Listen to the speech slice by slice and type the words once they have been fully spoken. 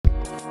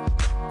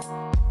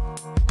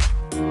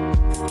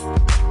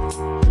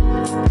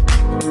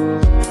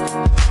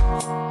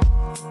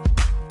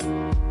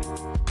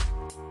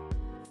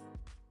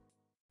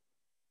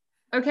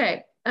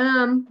Okay,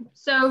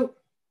 so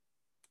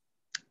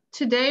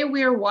today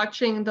we are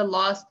watching the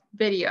last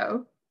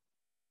video.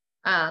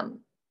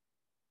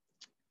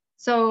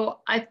 So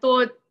I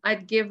thought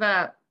I'd give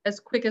a, as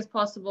quick as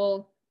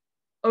possible,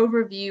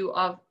 overview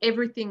of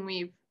everything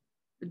we've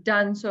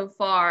done so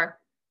far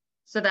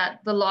so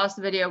that the last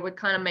video would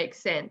kind of make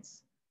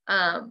sense.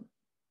 So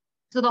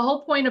the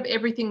whole point of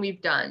everything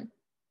we've done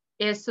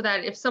is so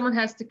that if someone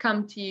has to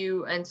come to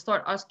you and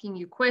start asking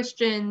you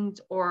questions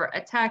or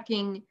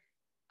attacking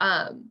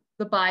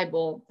the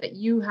Bible, that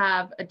you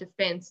have a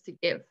defense to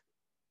give.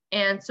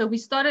 And so we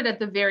started at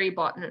the very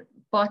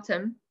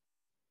bottom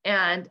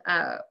and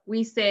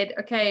we said,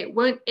 okay,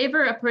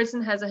 whenever a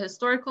person has a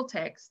historical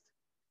text,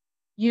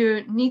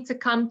 you need to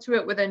come to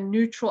it with a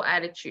neutral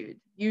attitude.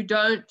 You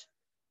don't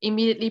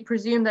immediately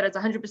presume that it's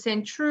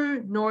 100%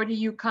 true, nor do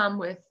you come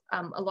with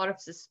a lot of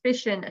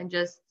suspicion and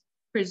just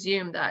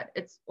presume that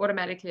it's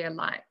automatically a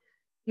lie.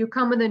 You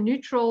come with a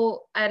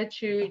neutral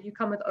attitude, you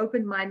come with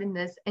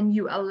open-mindedness, and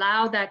you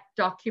allow that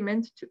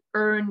document to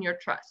earn your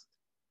trust.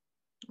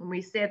 And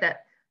we said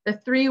that the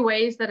 3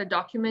 ways that a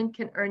document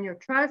can earn your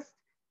trust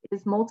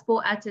is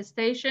multiple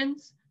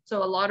attestations.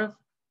 So a lot of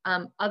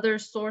other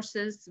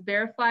sources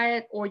verify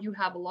it, or you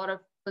have a lot of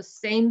the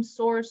same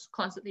source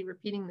constantly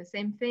repeating the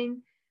same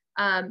thing.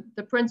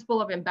 The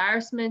principle of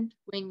embarrassment,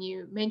 when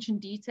you mention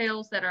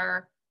details that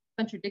are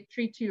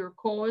contradictory to your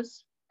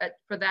cause, but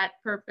for that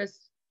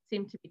purpose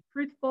seem to be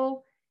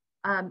truthful.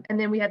 And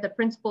then we had the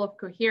principle of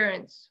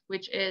coherence,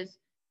 which is,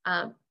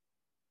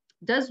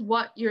 does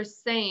what you're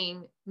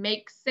saying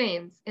make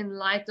sense in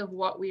light of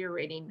what we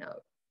already know?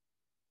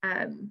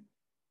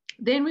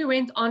 Then we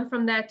went on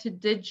from that to,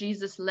 did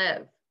Jesus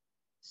live?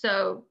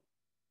 So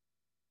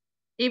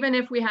even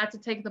if we had to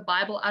take the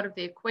Bible out of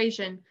the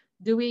equation,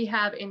 do we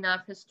have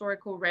enough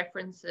historical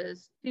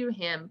references to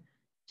him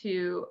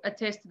to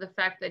attest to the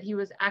fact that he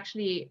was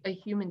actually a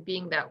human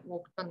being that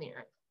walked on the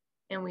earth?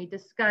 And we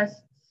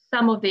discussed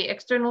some of the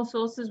external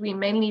sources. We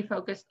mainly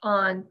focused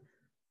on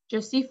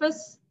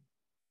Josephus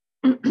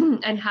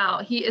and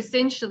how he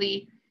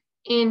essentially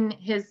in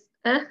his,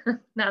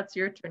 now it's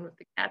your turn with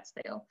the cat's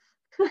tail.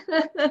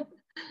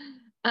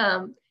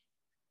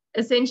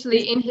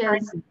 Essentially in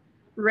his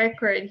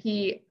record,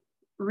 he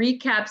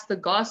recaps the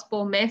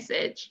gospel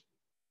message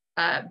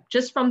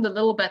just from the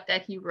little bit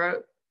that he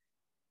wrote.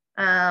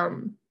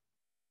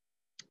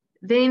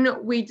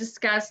 Then we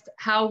discussed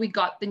how we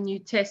got the New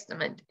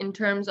Testament in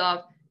terms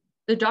of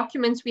the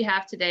documents we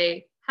have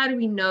today. How do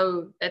we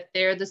know that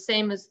they're the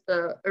same as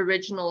the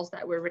originals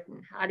that were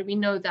written? How do we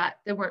know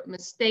that there weren't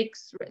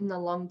mistakes written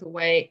along the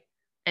way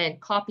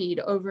and copied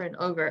over and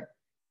over?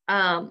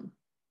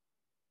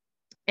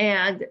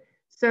 And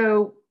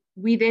so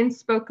we then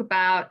spoke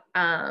about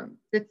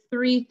the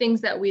 3 things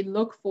that we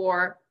look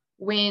for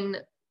when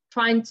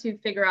trying to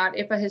figure out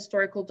if a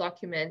historical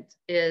document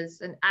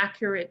is an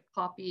accurate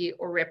copy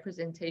or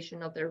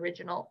representation of the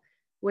original,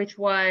 which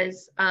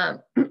was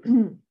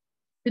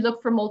we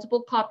look for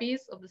multiple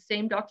copies of the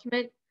same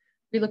document.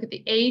 We look at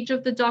the age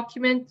of the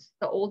document.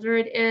 The older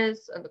it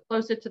is, and the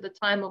closer to the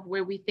time of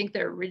where we think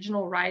the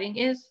original writing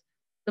is,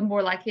 the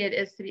more likely it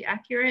is to be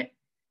accurate.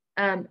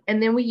 And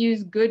then we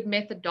use good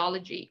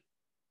methodology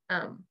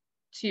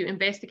to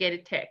investigate a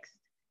text.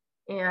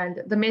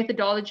 And the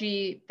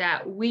methodology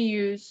that we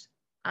use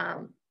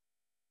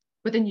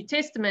with the New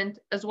Testament,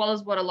 as well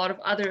as what a lot of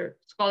other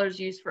scholars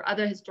use for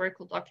other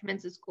historical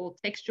documents, is called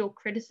textual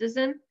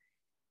criticism,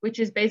 which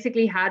is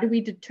basically how do we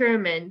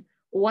determine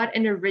what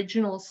an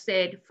original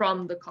said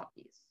from the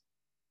copies,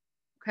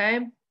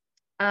 okay?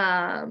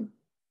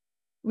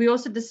 We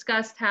also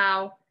discussed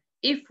how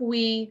if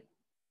we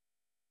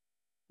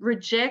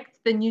reject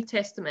the New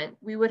Testament,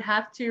 we would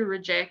have to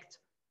reject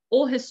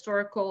all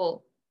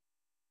historical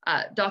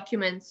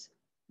documents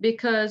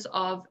because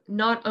of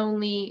not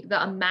only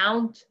the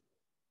amount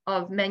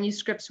of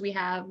manuscripts we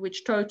have,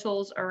 which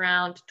totals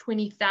around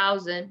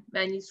 20,000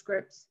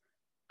 manuscripts,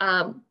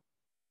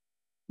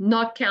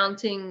 not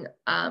counting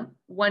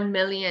 1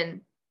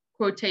 million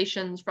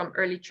quotations from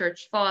early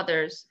church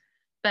fathers,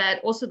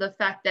 but also the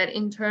fact that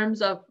in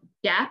terms of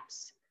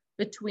gaps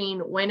between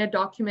when a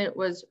document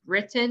was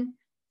written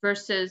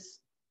versus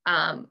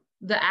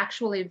the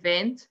actual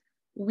event,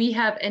 we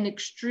have an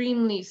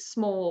extremely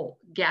small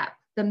gap,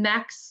 the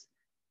max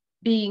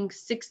being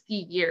 60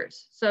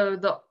 years. So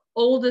the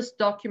oldest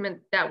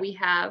document that we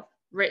have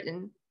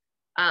written,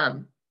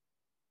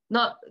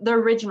 not the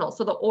original,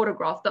 so the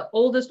autograph, the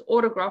oldest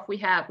autograph we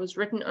have was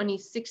written only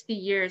 60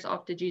 years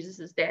after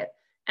Jesus's death.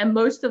 And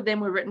most of them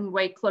were written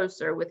way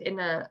closer,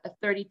 within a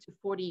 30 to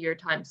 40 year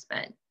time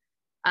span.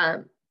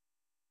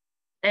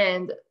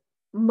 And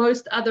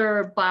most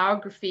other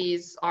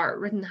biographies are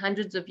written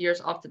hundreds of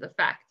years after the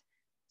fact.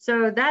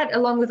 So that,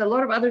 along with a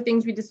lot of other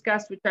things we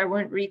discussed, which I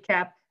won't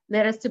recap,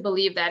 led us to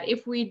believe that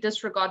if we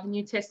disregard the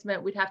New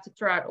Testament, we'd have to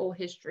throw out all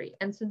history.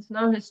 And since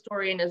no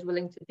historian is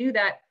willing to do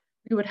that,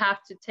 we would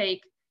have to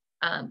take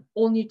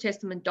all New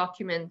Testament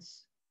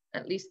documents,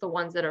 at least the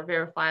ones that are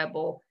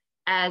verifiable,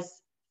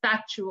 as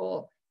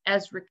factual,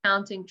 as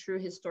recounting true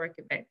historic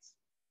events.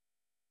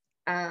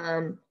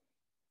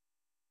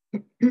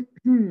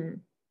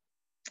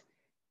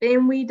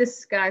 Then we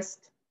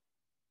discussed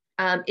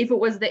if it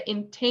was the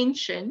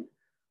intention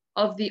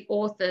of the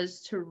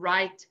authors to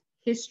write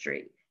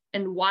history.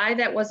 And why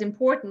that was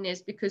important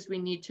is because we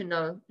need to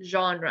know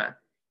genre.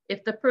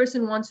 If the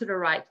person wanted to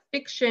write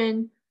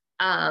fiction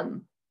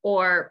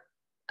or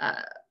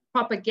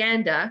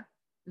propaganda,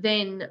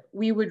 then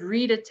we would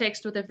read a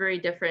text with a very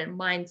different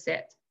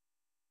mindset.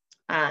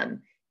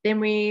 Then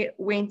we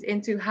went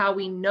into how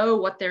we know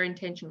what their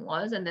intention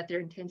was, and that their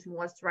intention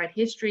was to write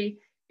history,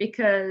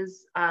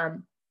 because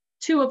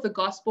two of the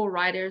gospel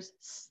writers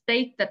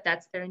state that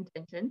that's their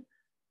intention.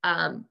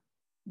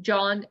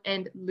 John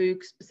and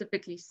Luke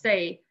specifically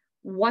say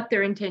what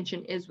their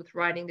intention is with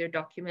writing their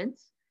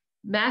documents.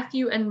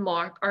 Matthew and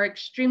Mark are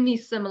extremely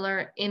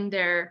similar in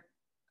their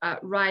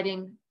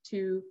writing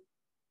to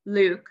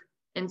Luke.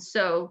 And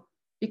so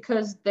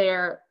because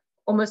they're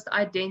almost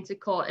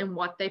identical in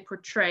what they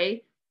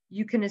portray,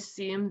 you can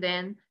assume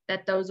then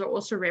that those are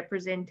also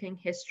representing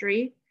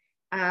history.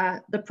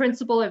 The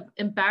principle of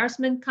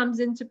embarrassment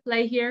comes into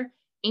play here.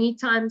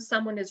 Anytime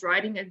someone is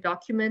writing a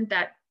document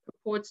that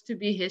purports to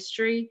be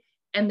history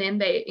and then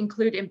they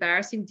include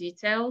embarrassing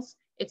details,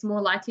 it's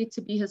more likely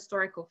to be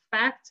historical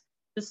fact.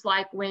 Just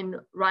like when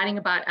writing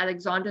about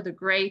Alexander the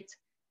Great,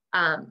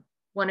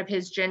 one of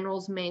his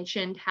generals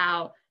mentioned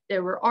how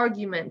there were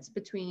arguments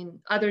between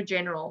other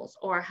generals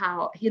or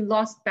how he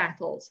lost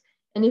battles.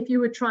 And if you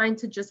were trying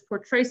to just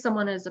portray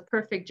someone as a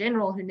perfect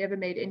general who never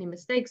made any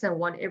mistakes and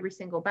won every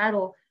single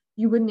battle,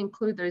 you wouldn't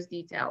include those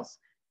details.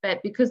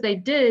 But because they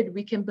did,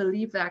 we can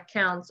believe the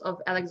accounts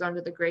of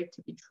Alexander the Great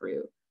to be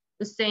true.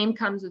 The same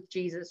comes with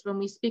Jesus. When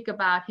we speak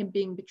about him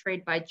being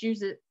betrayed by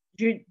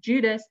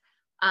Judas,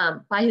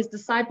 by his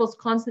disciples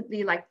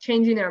constantly like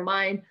changing their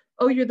mind,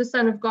 oh, you're the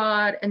Son of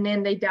God, and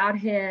then they doubt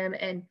him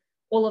and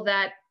all of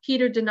that.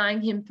 Peter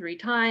denying him 3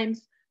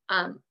 times.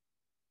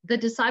 The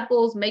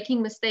disciples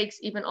making mistakes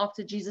even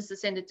after Jesus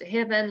ascended to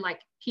heaven,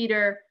 like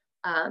Peter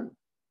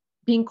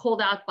being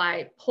called out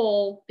by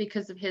Paul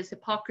because of his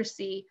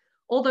hypocrisy.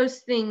 All those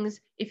things,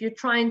 if you're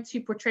trying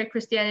to portray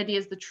Christianity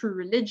as the true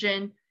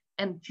religion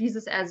and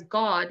Jesus as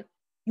God,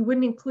 you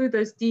wouldn't include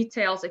those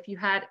details if you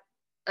had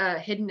a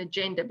hidden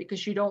agenda,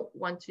 because you don't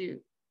want to,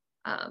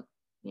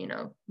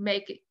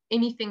 make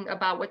anything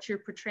about what you're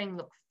portraying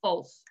look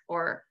false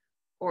or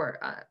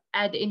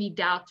add any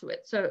doubt to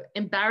it. So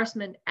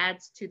embarrassment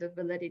adds to the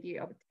validity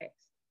of a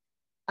text.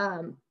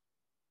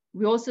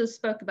 We also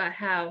spoke about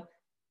how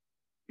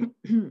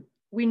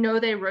we know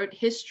they wrote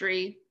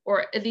history,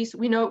 or at least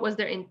we know it was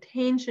their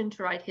intention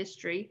to write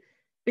history,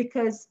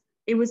 because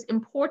it was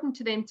important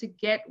to them to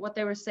get what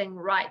they were saying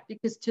right,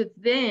 because to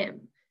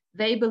them,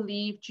 they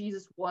believed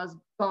Jesus was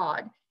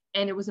God,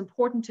 and it was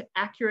important to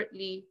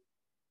accurately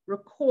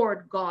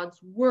record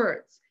God's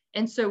words.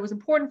 And so it was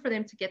important for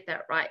them to get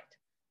that right.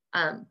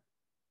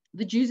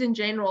 The Jews in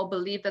general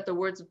believed that the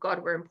words of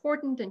God were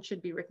important and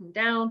should be written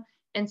down.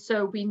 And so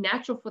it would be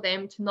natural for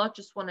them to not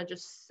just want to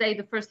just say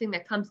the first thing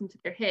that comes into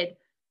their head,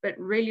 but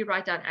really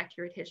write down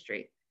accurate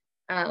history.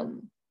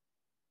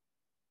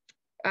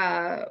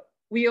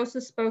 We also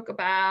spoke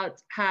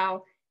about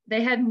how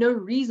they had no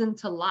reason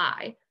to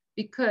lie,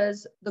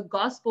 because the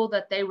gospel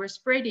that they were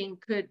spreading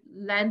could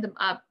land them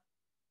up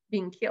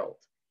being killed.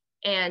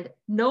 And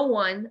no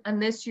one,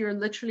 unless you're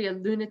literally a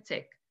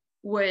lunatic,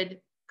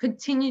 would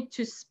continue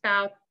to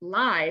spout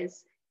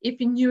lies if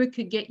you knew it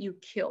could get you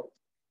killed.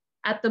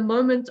 At the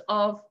moment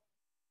of,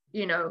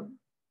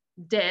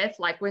 death,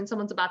 like when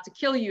someone's about to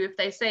kill you, if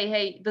they say,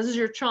 hey, this is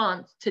your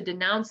chance to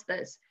denounce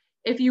this,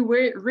 if you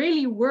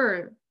really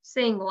were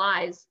saying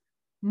lies,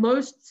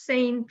 most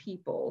sane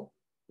people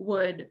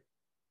would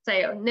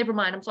say, oh, never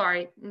mind, I'm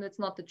sorry, that's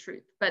not the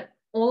truth. But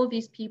all of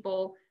these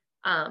people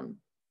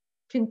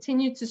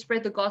continued to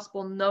spread the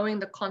gospel, knowing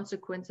the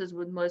consequences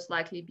would most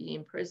likely be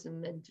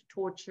imprisonment,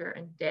 torture,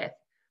 and death,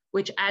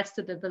 which adds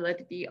to the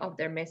validity of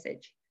their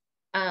message.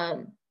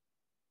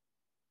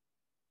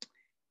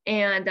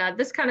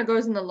 This kind of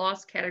goes in the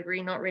last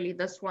category, not really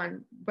this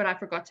one, but I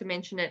forgot to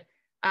mention it.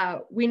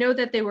 We know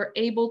that they were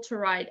able to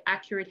write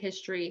accurate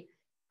history,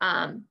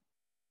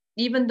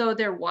 even though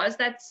there was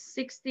that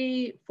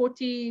 30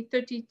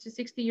 to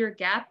 60 year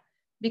gap,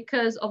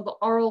 because of the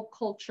oral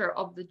culture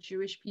of the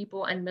Jewish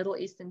people and Middle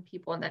Eastern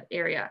people in that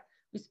area.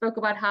 We spoke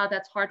about how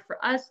that's hard for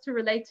us to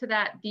relate to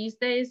that these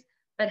days,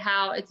 but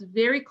how it's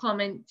very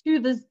common to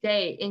this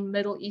day in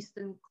Middle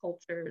Eastern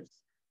cultures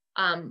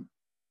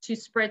to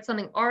spread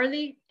something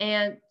orally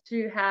and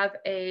to have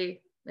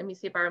let me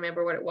see if I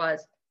remember what it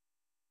was.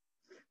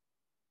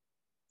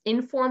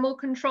 Informal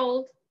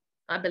controlled,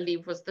 I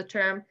believe was the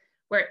term,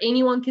 where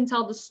anyone can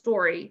tell the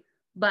story,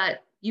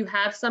 but you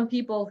have some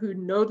people who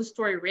know the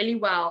story really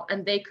well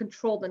and they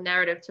control the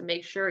narrative to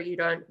make sure you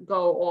don't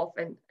go off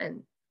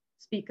and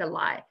speak a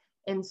lie.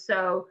 And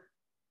so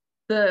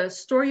the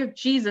story of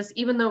Jesus,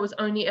 even though it was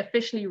only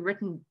officially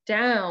written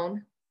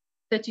down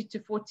 30 to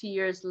 40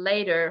 years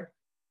later,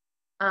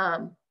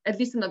 at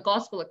least in the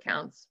gospel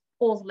accounts,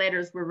 Paul's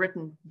letters were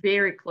written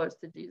very close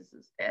to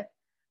Jesus's death.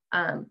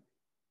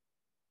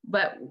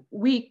 But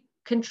we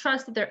can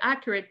trust that they're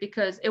accurate,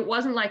 because it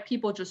wasn't like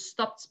people just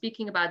stopped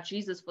speaking about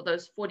Jesus for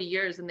those 40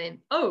 years and then,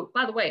 oh,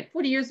 by the way,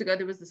 40 years ago,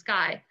 there was this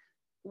guy.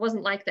 It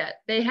wasn't like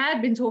that. They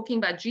had been talking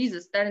about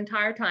Jesus that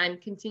entire time,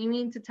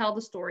 continuing to tell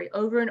the story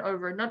over and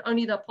over, not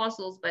only the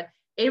apostles, but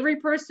every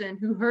person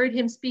who heard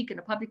him speak in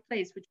a public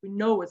place, which we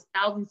know was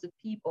thousands of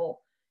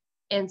people.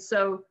 And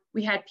so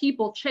we had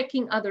people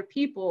checking other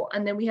people,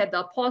 and then we had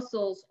the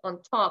apostles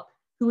on top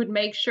who would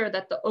make sure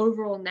that the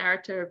overall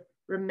narrative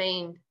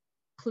remained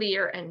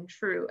clear and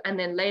true. And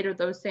then later,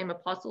 those same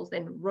apostles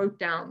then wrote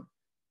down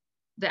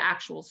the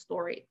actual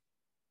story.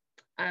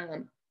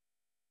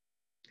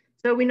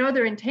 So we know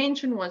their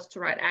intention was to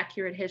write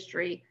accurate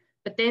history,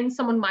 but then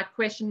someone might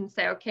question and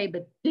say, okay,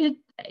 but did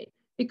they?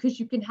 Because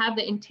you can have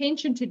the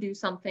intention to do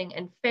something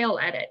and fail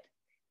at it.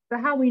 So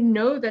how we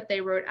know that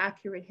they wrote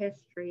accurate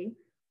history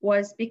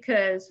was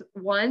because,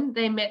 one,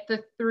 they met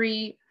the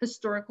 3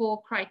 historical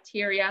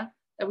criteria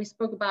that we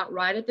spoke about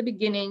right at the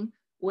beginning,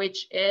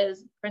 which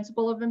is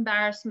principle of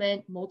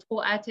embarrassment,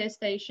 multiple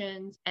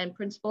attestations, and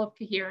principle of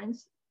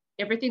coherence.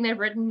 Everything they've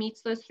written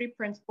meets those 3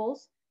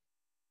 principles.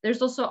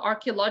 There's also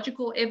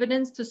archaeological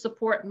evidence to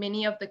support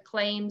many of the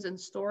claims and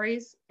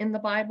stories in the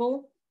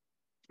Bible,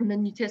 in the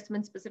New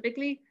Testament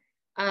specifically.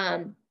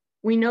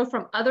 We know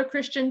from other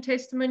Christian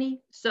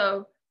testimony,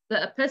 so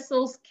the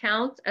epistles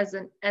count as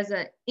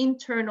an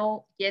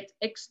internal yet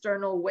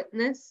external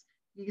witness,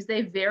 because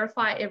they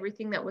verify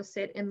everything that was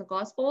said in the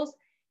Gospels.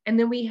 And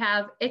then we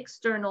have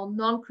external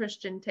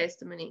non-Christian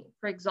testimony,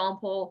 for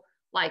example,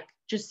 like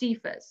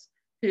Josephus,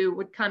 who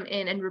would come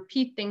in and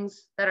repeat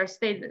things that are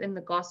stated in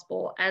the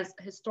Gospel as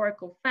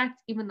historical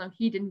fact, even though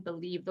he didn't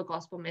believe the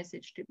Gospel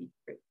message to be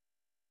true.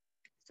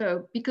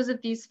 So because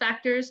of these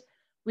factors,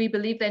 we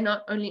believe they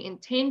not only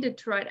intended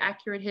to write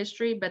accurate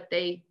history, but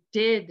they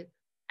did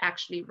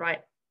actually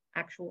write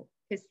actual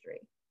history.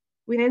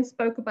 We then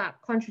spoke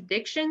about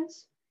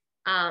contradictions.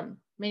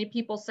 Many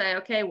people say,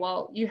 okay,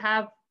 well, you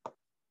have,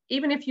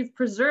 even if you've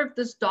preserved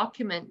this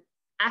document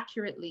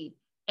accurately,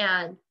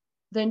 and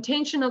the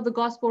intention of the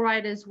gospel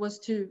writers was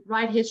to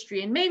write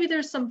history, and maybe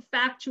there's some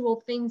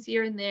factual things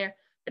here and there,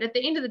 but at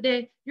the end of the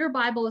day, your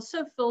Bible is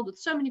so filled with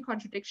so many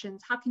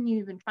contradictions, how can you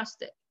even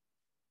trust it?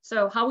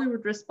 So how we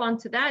would respond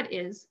to that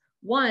is,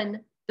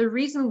 one, the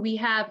reason we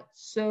have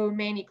so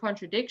many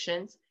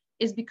contradictions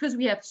is because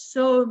we have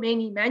so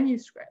many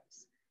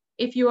manuscripts.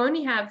 If you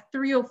only have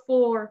 3 or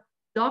 4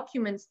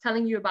 documents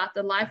telling you about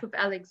the life of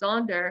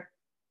Alexander,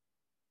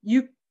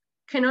 you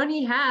can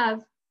only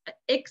have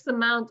X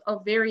amount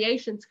of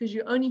variations because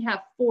you only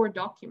have 4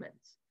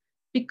 documents.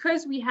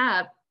 Because we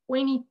have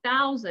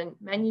 20,000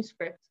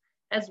 manuscripts,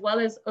 as well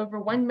as over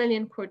 1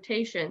 million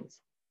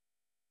quotations,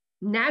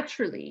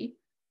 naturally,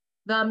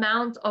 the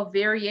amount of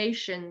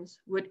variations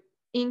would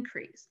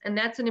increase. And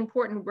that's an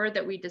important word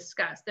that we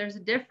discussed. There's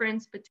a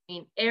difference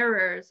between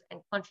errors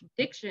and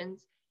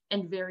contradictions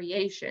and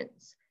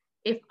variations.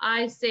 If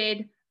I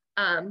said,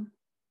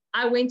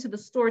 I went to the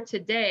store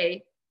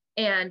today,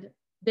 and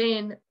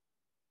then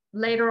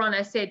later on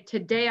I said,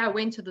 today I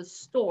went to the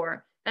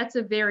store, that's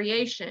a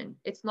variation.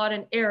 It's not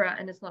an error,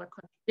 and it's not a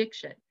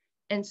contradiction.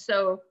 And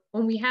so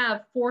when we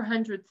have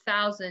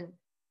 400,000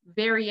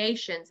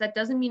 variations, that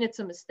doesn't mean it's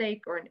a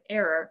mistake or an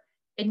error.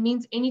 It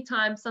means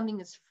anytime something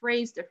is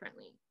phrased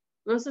differently.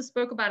 We also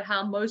spoke about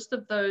how most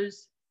of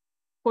those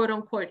quote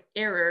unquote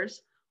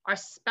errors are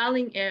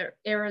spelling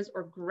errors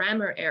or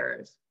grammar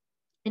errors.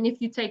 And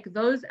if you take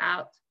those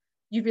out,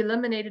 you've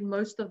eliminated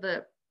most of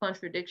the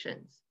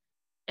contradictions.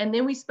 And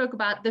then we spoke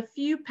about the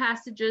few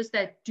passages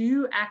that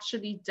do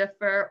actually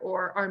differ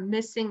or are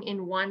missing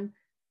in one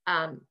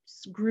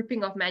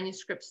grouping of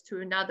manuscripts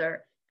to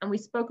another. And we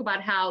spoke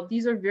about how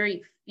these are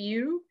very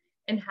few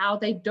and how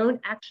they don't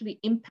actually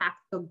impact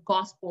the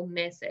gospel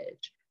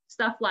message.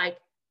 Stuff like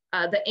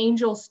the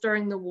angel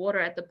stirring the water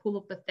at the pool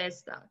of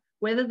Bethesda.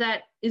 Whether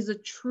that is a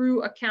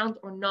true account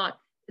or not,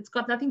 it's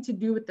got nothing to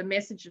do with the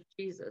message of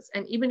Jesus.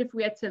 And even if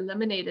we had to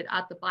eliminate it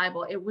out the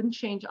Bible, it wouldn't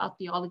change our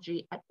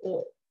theology at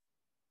all.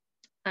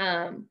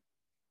 Then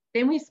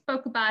we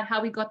spoke about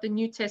how we got the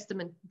New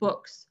Testament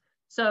books.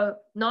 So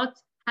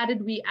not how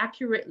did we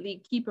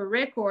accurately keep a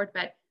record,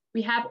 but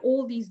we have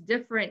all these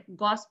different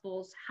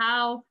gospels.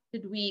 How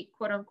did we,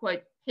 quote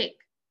unquote, pick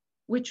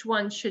which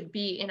one should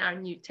be in our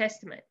New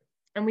Testament?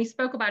 And we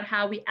spoke about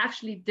how we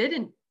actually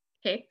didn't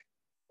pick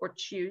or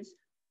choose,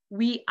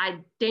 we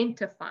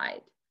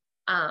identified.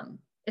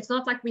 It's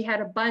not like we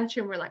had a bunch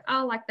and we're like, oh,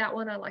 I like that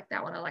one, I like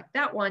that one, I like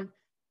that one.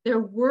 There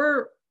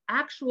were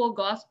actual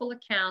gospel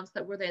accounts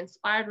that were the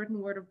inspired written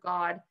word of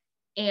God,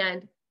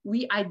 and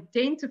we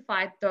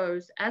identified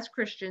those as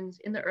Christians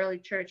in the early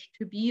church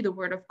to be the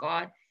word of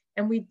God.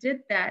 And we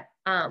did that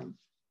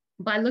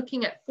by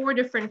looking at 4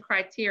 different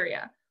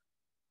criteria.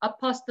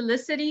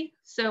 Apostolicity,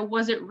 so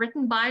was it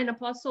written by an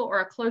apostle or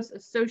a close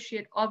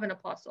associate of an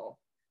apostle?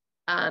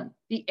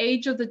 The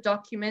age of the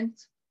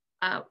document,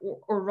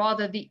 or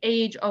rather the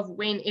age of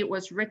when it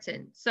was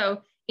written.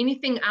 So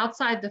anything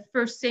outside the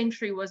 1st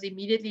century was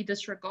immediately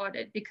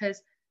disregarded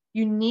because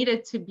you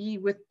needed to be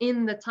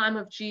within the time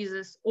of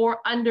Jesus or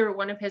under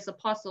one of his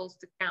apostles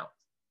to count.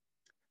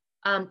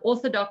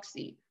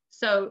 orthodoxy.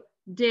 So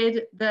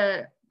did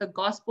the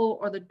gospel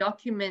or the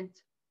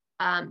document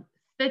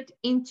fit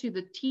into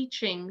the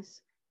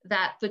teachings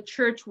that the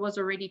church was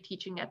already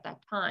teaching at that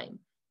time?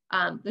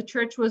 The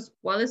church was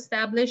well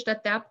established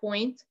at that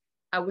point.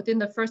 Within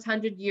the first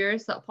 100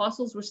 years, the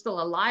apostles were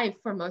still alive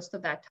for most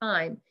of that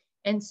time.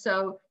 And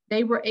so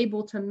they were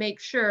able to make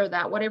sure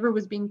that whatever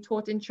was being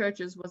taught in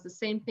churches was the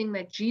same thing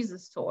that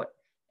Jesus taught.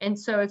 And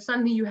so if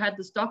suddenly you had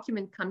this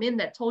document come in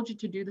that told you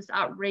to do this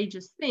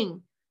outrageous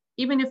thing,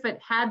 even if it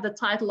had the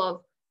title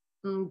of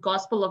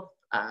Gospel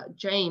of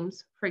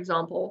James, for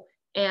example,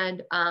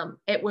 and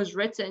it was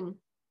written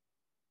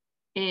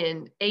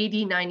in AD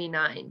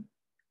 99,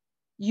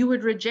 you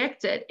would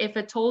reject it if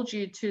it told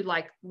you to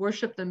like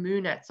worship the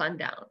moon at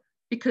sundown,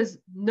 because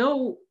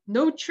no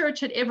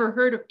church had ever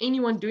heard of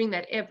anyone doing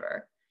that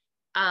ever.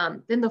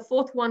 Then the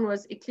fourth one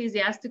was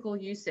ecclesiastical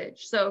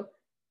usage. So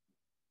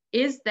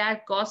is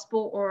that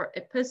gospel or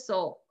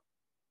epistle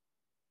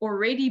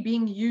already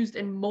being used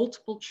in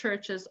multiple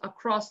churches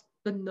across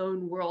the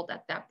known world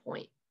at that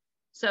point?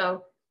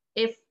 So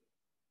if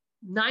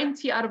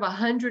 90 out of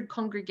 100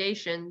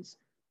 congregations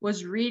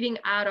was reading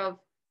out of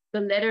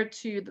the letter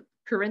to the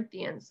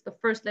Corinthians, the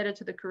first letter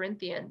to the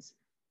Corinthians,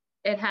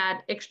 it had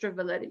extra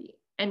validity.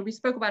 And we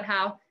spoke about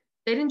how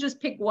they didn't just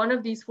pick one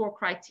of these 4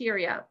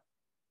 criteria.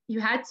 You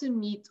had to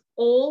meet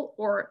all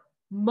or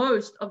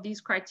most of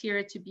these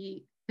criteria to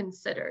be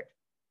considered.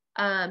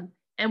 And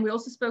we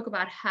also spoke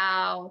about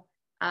how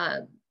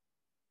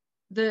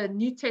the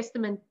New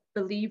Testament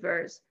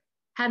believers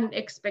had an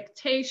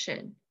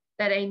expectation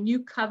that a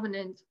new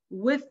covenant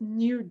with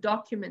new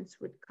documents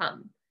would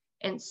come.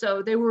 And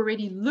so they were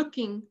already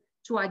looking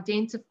to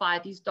identify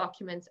these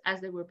documents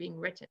as they were being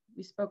written.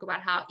 We spoke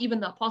about how even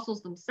the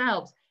apostles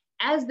themselves,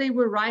 as they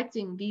were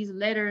writing these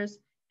letters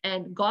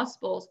and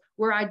gospels,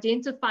 were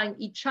identifying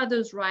each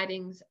other's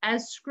writings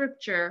as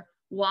scripture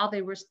while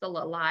they were still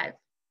alive.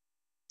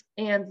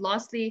 And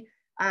lastly,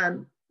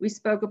 we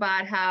spoke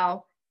about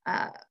how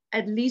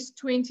at least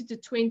 20 to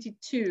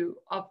 22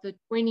 of the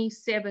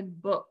 27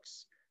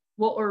 books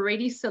were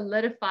already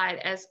solidified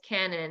as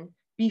canon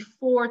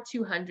before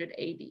 200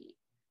 AD,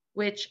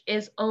 which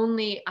is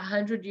only a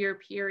 100-year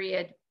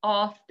period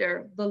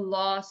after the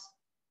last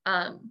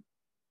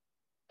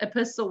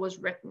epistle was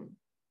written,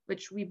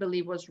 which we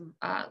believe was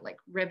like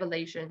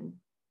Revelation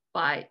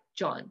by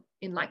John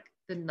in like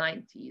the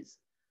 90s.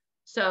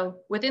 So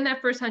within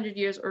that first 100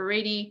 years,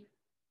 already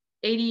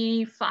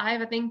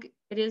 85, I think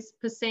it is,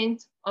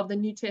 % of the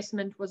New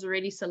Testament was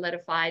already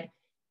solidified.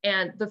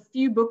 And the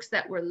few books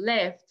that were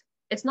left,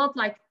 it's not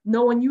like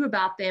no one knew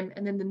about them.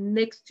 And then the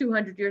next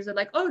 200 years, they're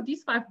like, oh,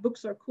 these 5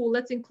 books are cool,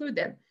 let's include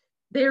them.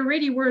 They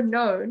already were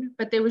known,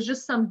 but there was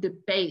just some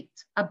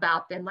debate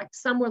about them. Like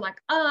some were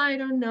like, oh, I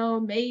don't know,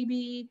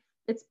 maybe,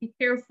 let's be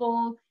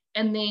careful.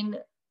 And then,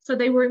 so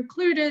they were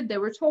included, they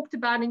were talked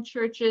about in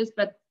churches,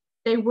 but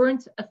they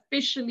weren't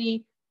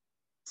officially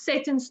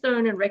set in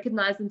stone and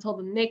recognized until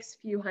the next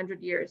few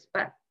 100 years.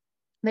 But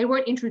they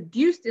weren't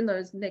introduced in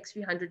those next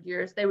few 100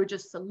 years, they were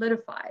just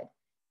solidified.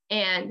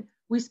 And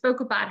we spoke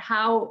about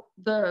how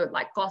the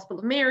like Gospel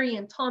of Mary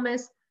and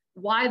Thomas,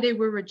 why they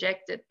were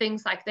rejected.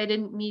 Things like they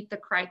didn't meet the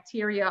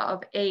criteria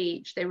of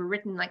age. They were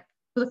written like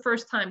for the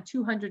first time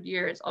 200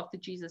 years after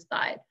Jesus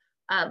died.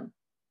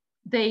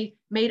 They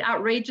made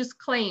outrageous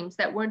claims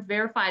that weren't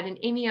verified in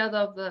any other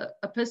of the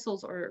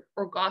epistles or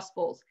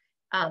gospels.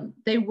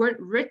 They weren't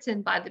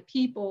written by the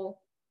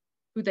people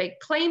who they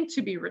claimed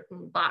to be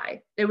written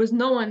by. There was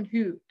no one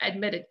who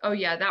admitted, oh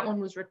yeah, that one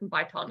was written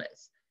by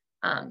Thomas.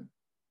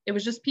 It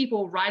was just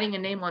people writing a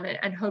name on it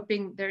and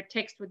hoping their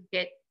text would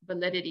get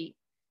validity.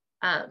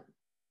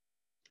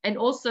 And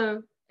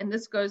also, and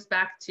this goes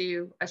back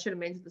to, I should have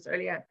mentioned this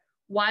earlier,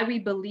 why we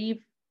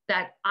believe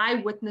that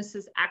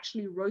eyewitnesses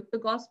actually wrote the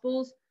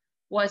Gospels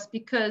was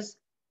because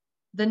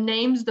the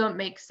names don't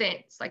make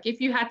sense. Like if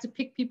you had to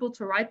pick people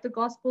to write the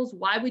Gospels,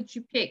 why would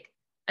you pick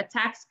a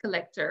tax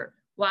collector?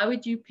 Why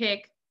would you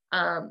pick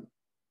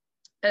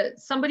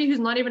somebody who's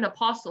not even an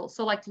apostle?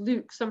 So like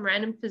Luke, some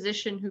random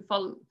physician who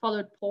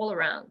followed Paul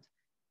around.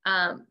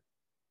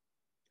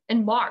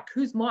 And Mark,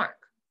 who's Mark?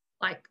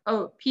 Like,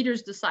 oh,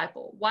 Peter's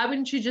disciple. Why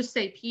wouldn't you just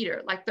say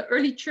Peter? Like the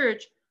early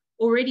church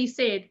already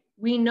said,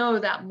 we know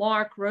that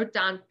Mark wrote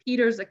down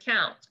Peter's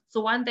account.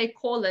 So why didn't they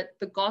call it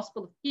the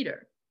Gospel of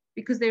Peter?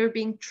 Because they were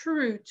being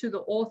true to the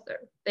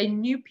author. They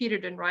knew Peter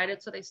didn't write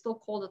it, so they still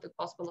called it the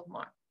Gospel of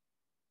Mark.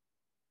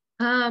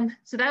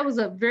 So that was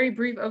a very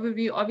brief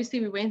overview. Obviously,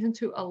 we went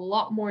into a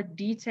lot more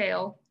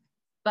detail,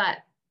 but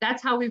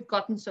that's how we've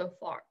gotten so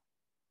far.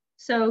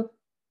 So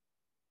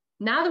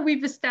now that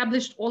we've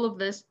established all of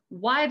this,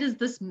 why does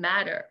this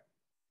matter?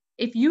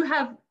 If you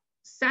have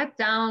sat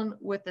down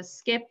with a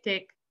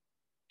skeptic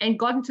and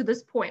gotten to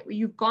this point where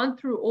you've gone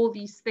through all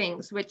these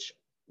things, which,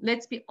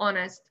 let's be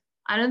honest,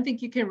 I don't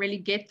think you can really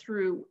get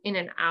through in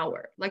an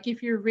hour. Like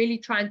if you're really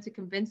trying to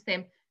convince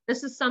them,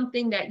 this is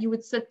something that you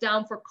would sit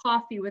down for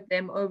coffee with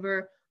them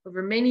over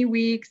many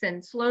weeks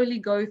and slowly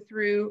go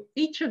through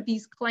each of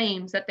these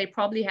claims that they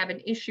probably have an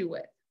issue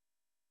with,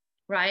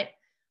 right?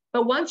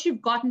 But once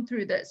you've gotten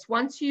through this,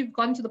 once you've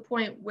gotten to the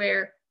point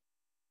where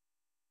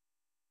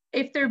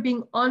if they're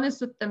being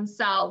honest with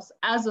themselves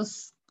as a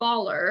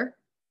scholar,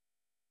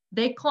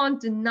 they can't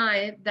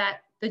deny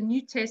that the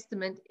New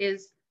Testament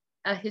is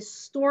a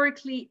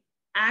historically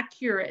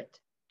accurate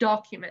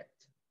document.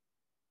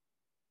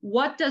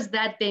 What does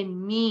that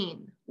then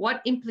mean?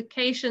 What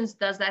implications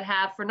does that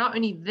have for not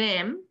only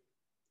them,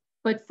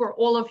 but for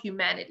all of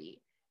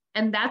humanity?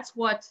 And that's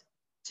what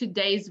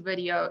today's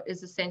video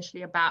is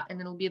essentially about,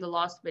 and it'll be the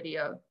last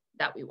video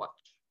that we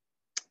watch.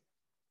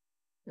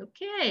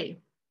 Okay.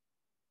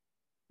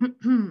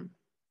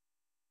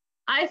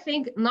 I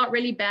think not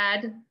really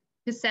bad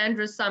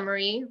Cassandra's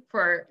summary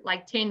for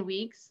like 10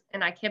 weeks,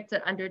 and I kept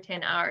it under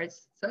 10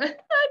 hours. So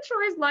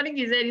Troy's nodding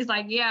his head. He's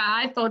like, yeah,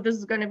 I thought this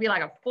was going to be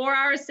like a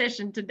 4-hour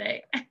session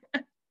today.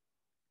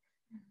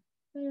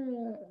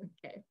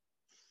 Okay.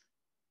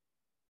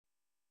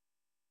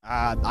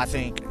 I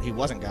think he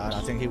wasn't God.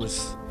 I think he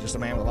was just a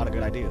man with a lot of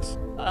good ideas.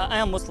 I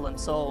am Muslim,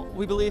 so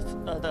we believe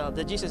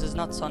that Jesus is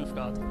not Son of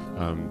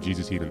God.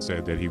 Jesus even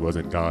said that he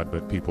wasn't God,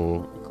 but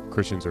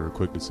Christians are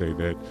quick to say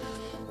that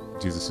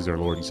Jesus is our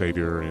Lord and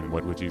Savior, and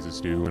what would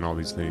Jesus do, and all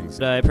these things.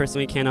 I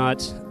personally cannot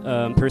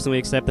personally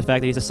accept the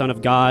fact that he's a son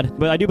of God,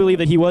 but I do believe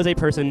that he was a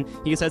person.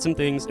 He said some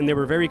things, and they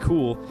were very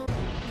cool.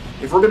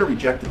 If we're going to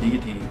reject the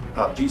deity,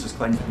 Jesus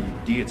claims to be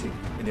deity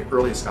in the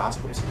earliest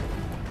Gospels,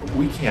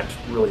 we can't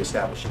really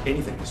establish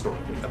anything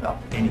historically about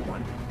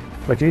anyone.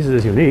 But Jesus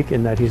is unique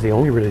in that he's the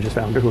only religious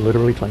founder who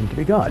literally claimed to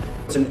be God.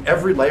 It's in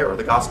every layer of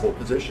the gospel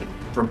position,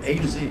 from A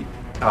to Z.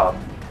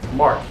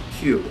 Mark,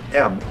 Q,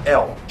 M,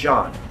 L,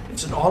 John.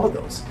 It's in all of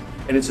those.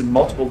 And it's in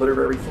multiple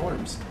literary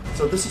forms.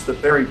 So this is the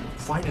very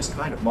finest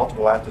kind of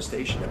multiple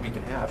attestation that we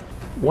can have.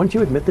 Once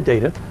you admit the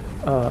data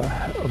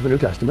of the New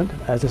Testament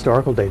as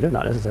historical data,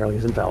 not necessarily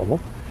as infallible,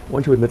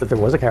 once you admit that there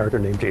was a character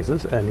named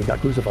Jesus and he got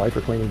crucified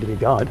for claiming to be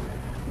God,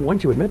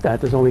 once you admit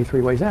that, there's only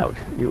 3 ways out.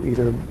 You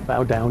either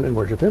bow down and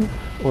worship him,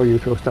 or you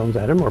throw stones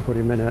at him, or put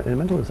him in a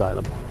mental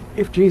asylum.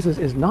 If Jesus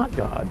is not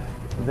God,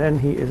 then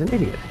he is an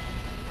idiot.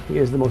 He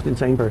is the most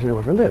insane person who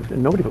ever lived,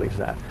 and nobody believes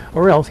that.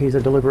 Or else he's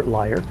a deliberate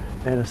liar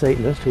and a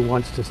Satanist who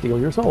wants to steal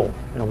your soul,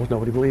 and almost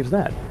nobody believes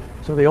that.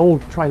 So the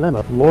old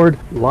trilemma, Lord,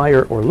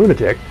 liar, or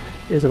lunatic,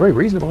 is a very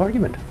reasonable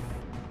argument.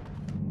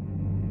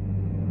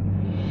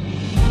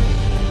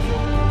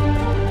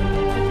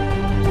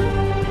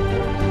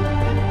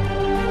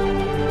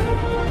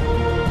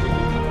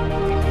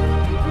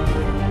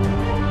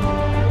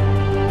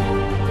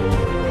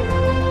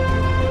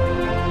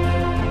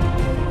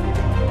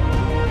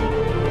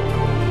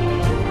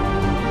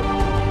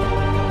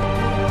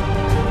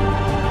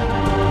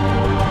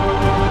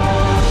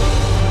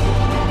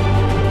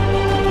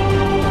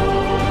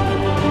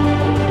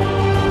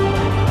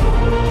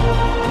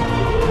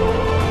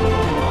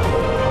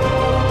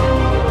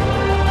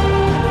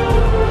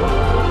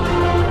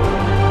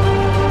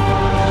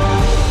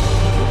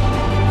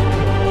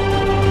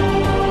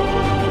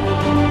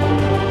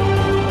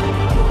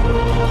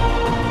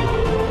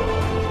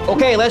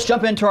 Okay, let's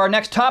jump into our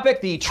next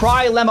topic, the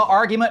trilemma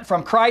argument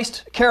from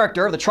Christ's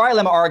character. The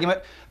trilemma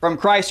argument from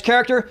Christ's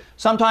character,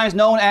 sometimes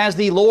known as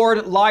the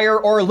Lord, liar,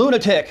 or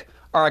lunatic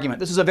argument.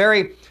 This is a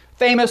very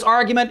famous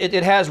argument.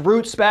 It has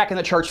roots back in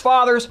the Church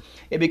Fathers.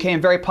 It became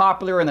very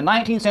popular in the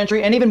 19th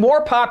century and even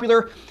more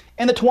popular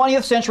in the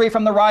 20th century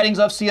from the writings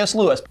of C.S.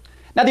 Lewis.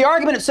 Now, the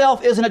argument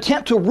itself is an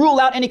attempt to rule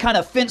out any kind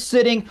of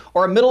fence-sitting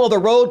or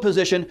middle-of-the-road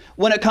position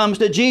when it comes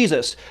to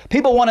Jesus.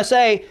 People want to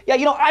say, yeah,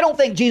 you know, I don't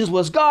think Jesus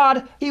was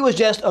God. He was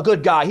just a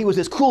good guy. He was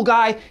this cool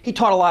guy. He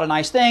taught a lot of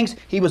nice things.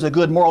 He was a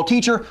good moral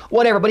teacher,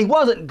 whatever, but he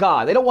wasn't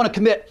God. They don't want to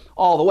commit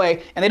all the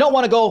way, and they don't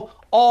want to go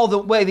all the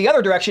way the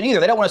other direction either.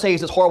 They don't want to say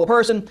he's this horrible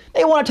person.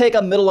 They want to take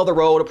a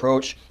middle-of-the-road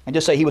approach and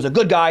just say he was a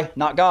good guy,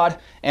 not God,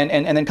 and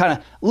then kind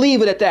of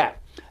leave it at that.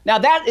 Now,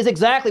 that is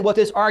exactly what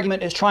this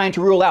argument is trying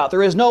to rule out.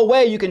 There is no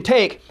way you can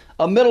take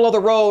a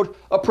middle-of-the-road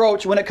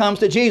approach when it comes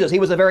to Jesus. He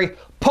was a very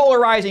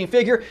polarizing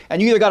figure,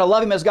 and you either got to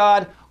love him as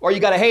God or you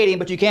got to hate him,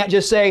 but you can't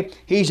just say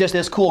he's just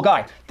this cool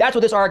guy. That's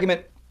what this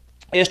argument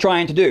is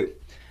trying to do.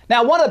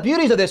 Now, one of the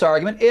beauties of this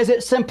argument is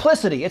its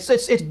simplicity.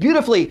 It's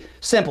beautifully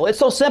simple. It's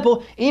so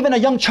simple, even a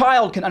young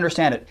child can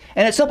understand it.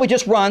 And it simply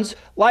just runs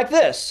like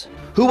this.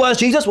 Who was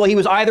Jesus? Well, he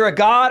was either a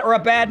God or a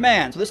bad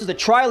man. So this is the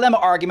trilemma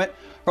argument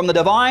from the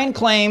divine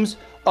claims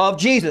of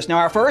Jesus. Now,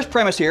 our first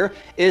premise here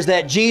is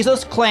that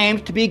Jesus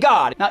claimed to be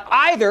God. Now,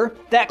 either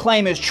that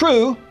claim is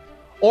true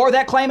or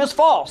that claim is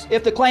false.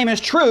 If the claim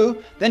is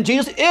true, then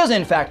Jesus is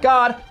in fact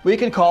God. We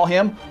can call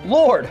him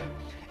Lord.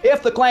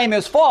 If the claim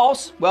is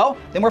false, well,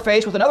 then we're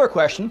faced with another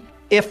question.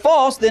 If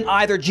false, then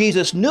either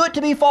Jesus knew it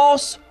to be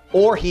false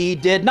or he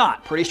did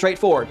not. Pretty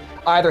straightforward.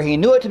 Either he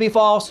knew it to be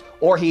false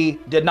or he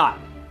did not.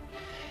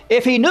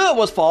 If he knew it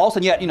was false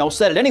and yet,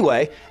 said it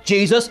anyway,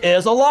 Jesus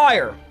is a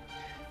liar.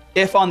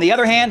 If, on the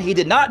other hand, he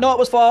did not know it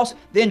was false,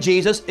 then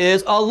Jesus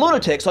is a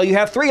lunatic. So you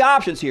have 3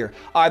 options here,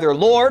 either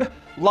Lord,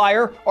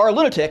 liar, or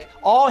lunatic,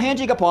 all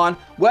hinging upon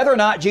whether or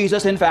not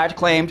Jesus, in fact,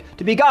 claimed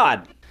to be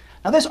God.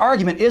 Now, this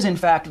argument is in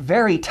fact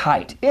very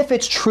tight. If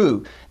it's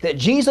true that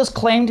Jesus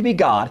claimed to be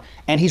God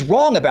and he's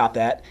wrong about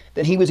that,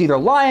 then he was either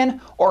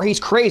lying or he's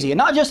crazy, and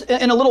not just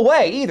in a little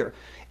way either.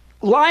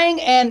 Lying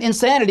and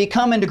insanity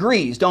come in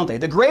degrees, don't they?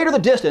 The greater the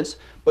distance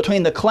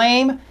between the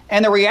claim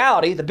and the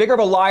reality, the bigger of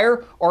a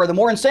liar or the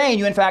more insane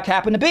you in fact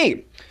happen to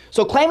be.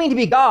 So claiming to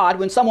be God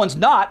when someone's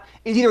not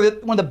is either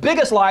one of the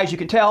biggest lies you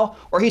can tell,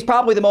 or he's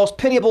probably the most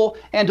pitiable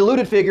and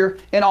deluded figure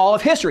in all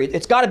of history.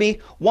 It's got to be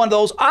one of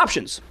those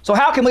options. So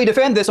how can we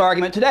defend this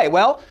argument today?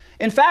 Well,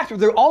 in fact,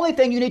 the only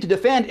thing you need to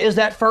defend is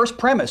that first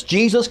premise.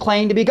 Jesus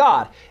claimed to be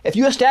God. If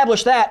you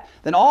establish that,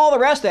 then all the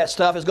rest of that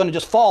stuff is going to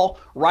just fall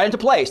right into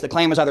place. The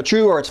claim is either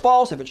true or it's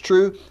false. If it's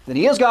true, then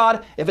he is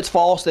God. If it's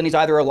false, then he's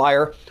either a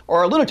liar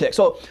or a lunatic.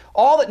 So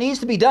all that needs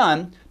to be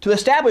done to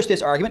establish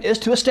this argument is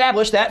to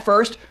establish that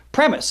first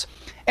premise.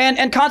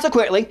 And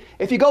consequently,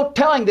 if you go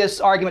telling this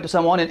argument to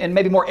someone in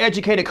maybe more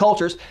educated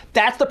cultures,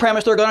 that's the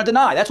premise they're going to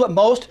deny. That's what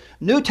most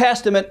New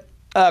Testament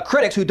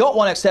critics who don't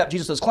want to accept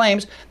Jesus'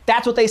 claims,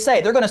 that's what they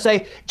say. They're going to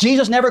say,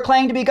 Jesus never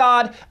claimed to be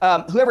God.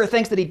 Whoever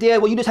thinks that he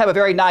did, well, you just have a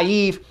very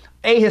naive,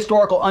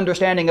 ahistorical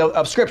understanding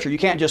of Scripture. You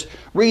can't just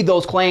read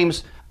those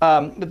claims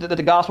that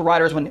the gospel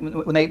writers,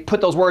 when they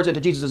put those words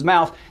into Jesus'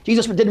 mouth.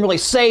 Jesus didn't really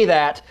say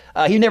that.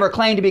 He never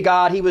claimed to be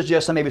God. He was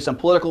just maybe some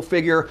political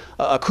figure,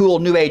 a cool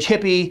New Age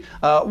hippie,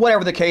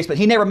 whatever the case, but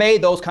he never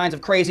made those kinds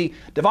of crazy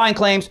divine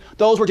claims.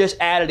 Those were just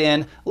added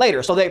in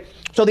later. So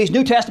these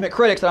New Testament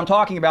critics that I'm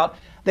talking about,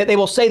 that they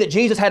will say that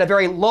Jesus had a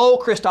very low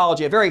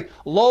Christology, a very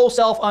low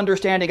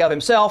self-understanding of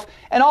himself,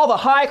 and all the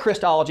high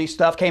Christology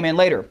stuff came in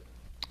later.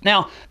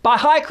 Now, by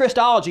high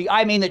Christology,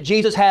 I mean that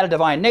Jesus had a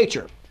divine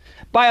nature.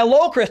 By a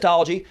low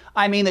Christology,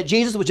 I mean that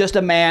Jesus was just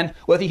a man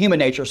with a human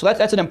nature. So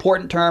that's an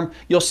important term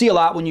you'll see a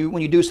lot when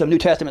you do some New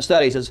Testament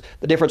studies, is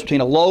the difference between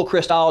a low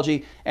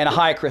Christology and a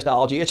high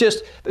Christology. It's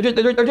just,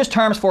 they're just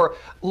terms for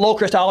low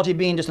Christology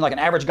being just like an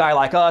average guy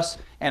like us,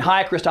 and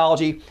high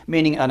Christology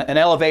meaning an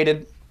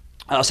elevated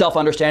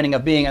self-understanding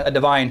of being a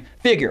divine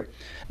figure.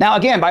 Now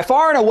again, by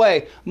far and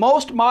away,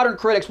 most modern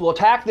critics will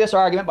attack this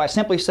argument by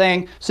simply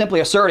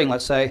asserting,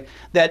 let's say,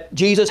 that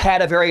Jesus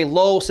had a very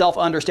low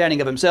self-understanding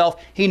of himself.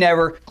 He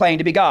never claimed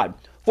to be God.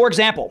 For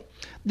example,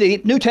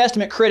 the New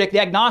Testament critic, the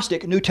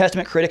agnostic New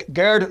Testament critic,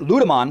 Gerd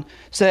Ludemann,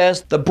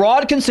 says the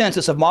broad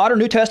consensus of modern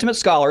New Testament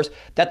scholars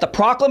that the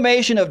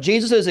proclamation of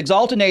Jesus'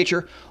 exalted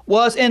nature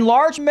was in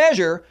large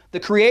measure the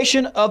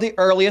creation of the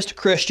earliest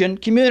Christian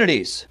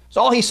communities.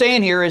 So all he's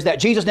saying here is that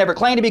Jesus never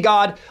claimed to be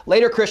God.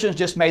 Later Christians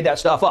just made that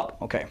stuff up.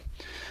 Okay.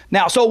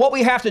 Now, so what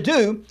we have to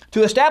do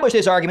to establish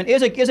this argument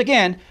is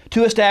again,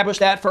 to establish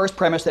that first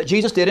premise that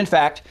Jesus did, in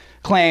fact,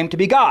 claim to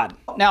be God.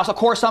 Now, so of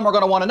course, some are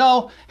going to want to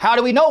know, how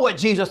do we know what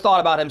Jesus thought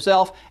about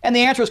himself? And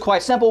the answer is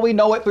quite simple. We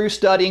know it through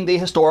studying the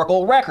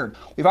historical record.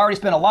 We've already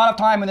spent a lot of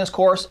time in this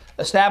course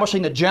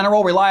establishing the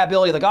general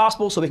reliability of the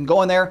gospel, so we can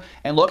go in there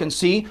and look and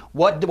see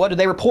what did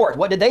they report?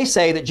 What did they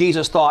say that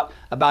Jesus thought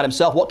about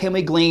himself? What can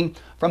we glean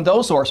from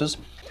those sources?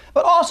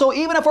 But also,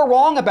 even if we're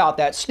wrong about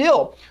that,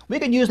 still, we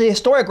can use the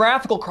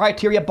historiographical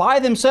criteria by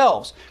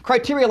themselves.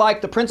 Criteria like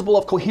the principle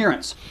of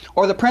coherence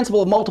or the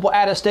principle of multiple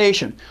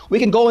attestation. We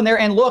can go in there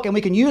and look, and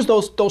we can use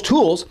those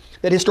tools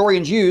that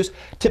historians use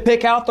to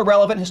pick out the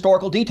relevant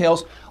historical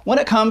details when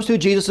it comes to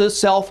Jesus'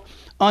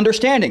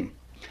 self-understanding.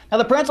 Now,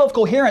 the principle of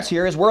coherence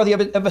here is worthy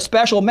of a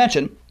special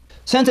mention,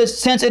 since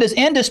it is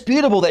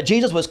indisputable that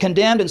Jesus was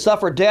condemned and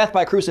suffered death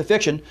by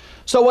crucifixion.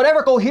 So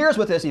whatever coheres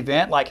with this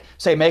event, like,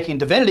 say, making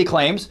divinity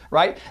claims,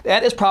 right,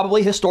 that is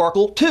probably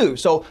historical too.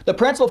 So the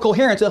principle of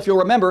coherence, if you'll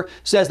remember,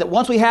 says that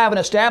once we have an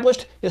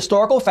established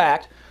historical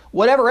fact,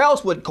 whatever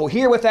else would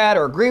cohere with that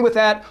or agree with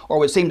that or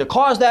would seem to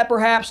cause that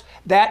perhaps,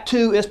 that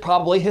too is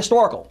probably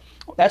historical.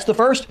 That's the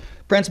first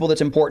principle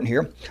that's important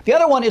here. The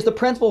other one is the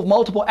principle of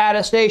multiple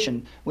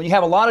attestation, when you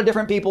have a lot of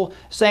different people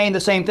saying the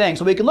same thing.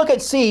 So we can look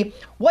and see,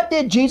 what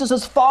did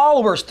Jesus'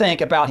 followers think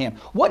about him?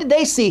 What did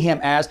they see him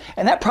as?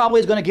 And that probably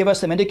is going to give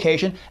us some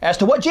indication as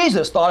to what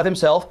Jesus thought of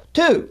himself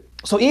too.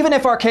 So even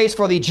if our case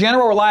for the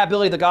general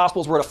reliability of the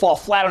Gospels were to fall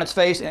flat on its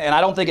face, and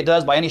I don't think it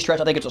does by any stretch,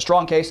 I think it's a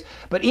strong case,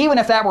 but even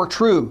if that were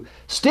true,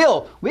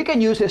 still, we can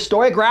use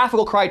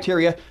historiographical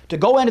criteria to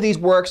go into these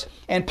works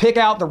and pick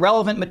out the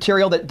relevant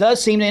material that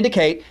does seem to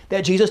indicate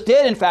that Jesus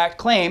did, in fact,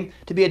 claim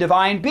to be a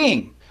divine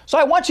being. So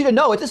I want you to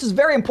know, this is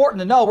very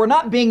important to know, we're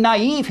not being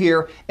naive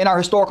here in our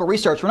historical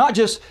research. We're not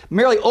just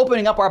merely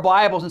opening up our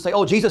Bibles and say,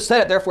 oh, Jesus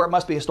said it, therefore it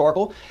must be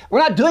historical. We're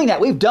not doing that.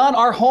 We've done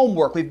our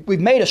homework.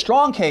 We've made a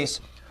strong case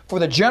for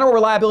the general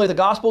reliability of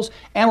the Gospels,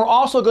 and we're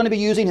also going to be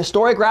using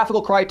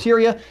historiographical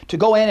criteria to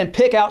go in and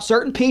pick out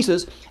certain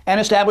pieces and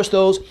establish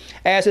those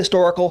as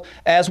historical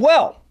as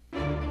well.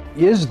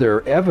 Is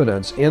there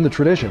evidence in the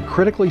tradition,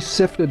 critically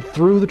sifted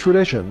through the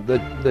tradition,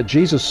 that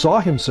Jesus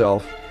saw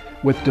himself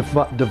with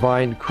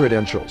divine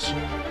credentials?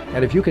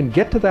 And if you can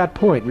get to that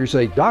point where you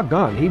say,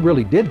 doggone, he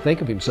really did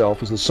think of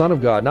himself as the Son of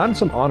God, not in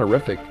some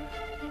honorific,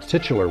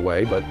 titular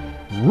way, but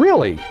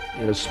really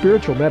in a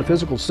spiritual,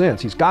 metaphysical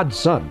sense, he's God's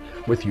Son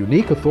with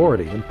unique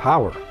authority and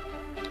power,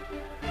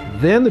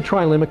 then the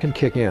trilemma can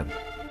kick in.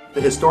 The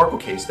historical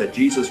case that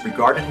Jesus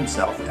regarded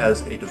himself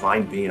as a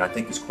divine being, I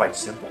think, is quite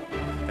simple.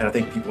 And I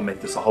think people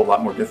make this a whole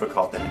lot more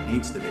difficult than it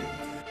needs to be.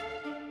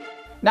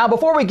 Now,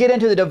 before we get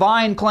into the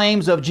divine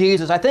claims of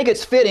Jesus, I think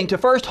it's fitting to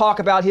first talk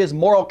about his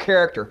moral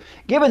character.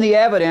 Given the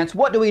evidence,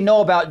 what do we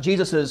know about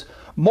Jesus'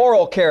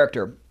 moral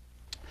character?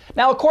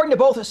 Now, according to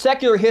both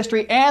secular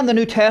history and the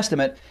New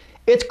Testament,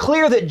 it's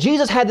clear that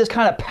Jesus had this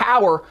kind of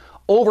power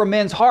over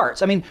men's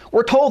hearts. I mean,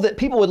 we're told that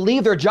people would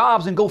leave their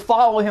jobs and go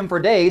follow him for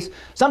days,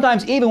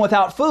 sometimes even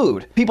without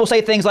food. People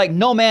say things like,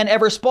 "No man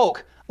ever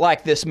spoke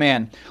like this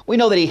man." We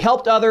know that he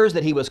helped others,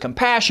 that he was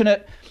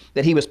compassionate,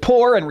 that he was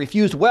poor and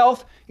refused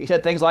wealth. He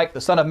said things like,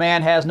 "The Son of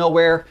Man has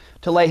nowhere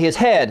to lay his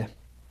head."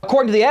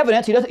 According to the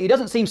evidence, he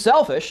doesn't seem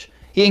selfish.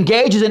 He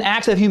engages in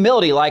acts of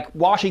humility, like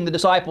washing the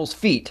disciples'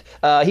 feet.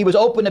 He was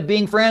open to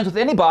being friends with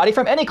anybody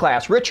from any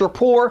class, rich or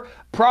poor,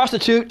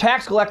 prostitute,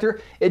 tax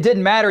collector. It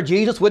didn't matter.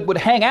 Jesus would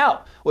hang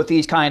out with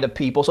these kind of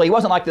people. So he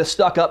wasn't like this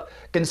stuck-up,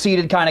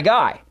 conceited kind of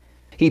guy.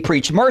 He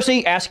preached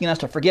mercy, asking us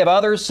to forgive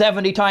others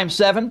 70 times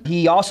 7.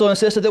 He also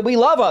insisted that we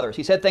love others.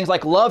 He said things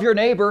like, "Love your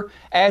neighbor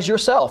as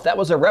yourself." That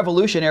was a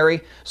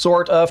revolutionary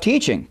sort of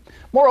teaching.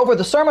 Moreover,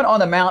 the Sermon on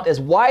the Mount is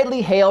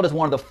widely hailed as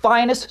one of the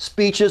finest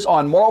speeches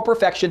on moral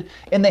perfection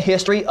in the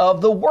history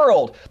of the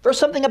world. There's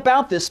something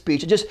about this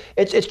speech.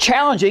 It's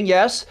challenging,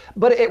 yes,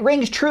 but it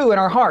rings true in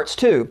our hearts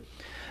too.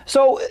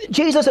 So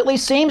Jesus at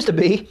least seems to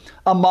be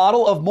a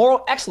model of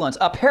moral excellence,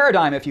 a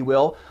paradigm, if you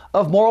will,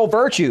 of moral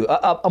virtue,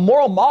 a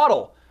moral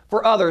model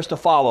for others to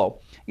follow.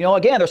 You know,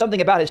 again, there's something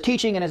about his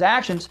teaching and his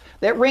actions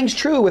that rings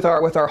true with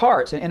our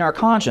hearts and in our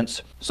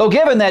conscience. So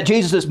given that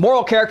Jesus'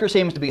 moral character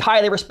seems to be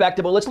highly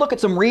respectable, let's look at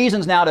some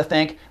reasons now to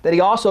think that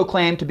he also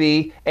claimed to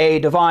be a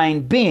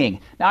divine being.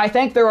 Now, I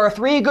think there are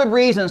three good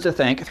reasons to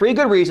think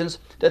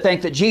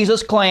that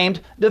Jesus claimed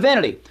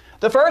divinity.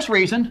 The first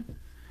reason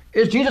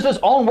is Jesus'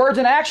 own words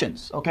and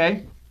actions,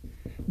 okay?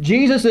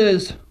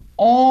 Jesus'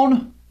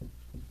 own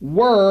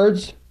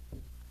words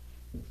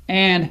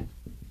and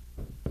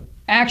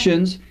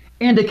actions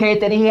indicate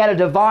that he had a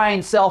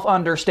divine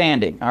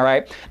self-understanding, all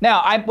right?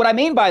 Now, what I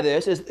mean by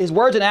this is his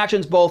words and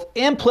actions both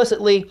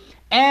implicitly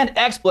and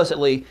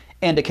explicitly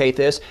indicate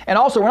this. And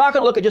also, we're not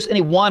going to look at just any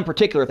one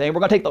particular thing.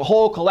 We're going to take the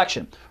whole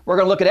collection. We're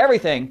going to look at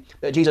everything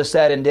that Jesus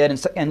said and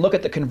did and look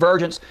at the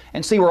convergence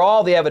and see where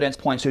all the evidence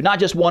points to, not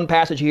just one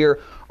passage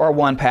here or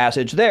one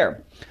passage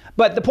there.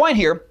 But the point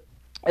here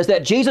is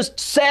that Jesus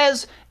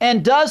says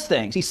and does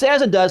things. He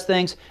says and does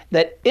things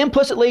that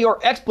implicitly or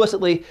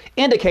explicitly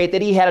indicate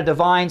that he had a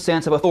divine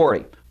sense of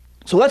authority.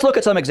 So let's look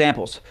at some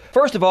examples.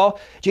 First of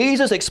all,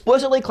 Jesus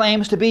explicitly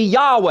claims to be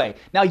Yahweh.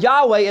 Now,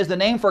 Yahweh is the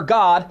name for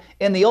God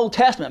in the Old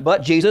Testament,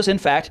 but Jesus, in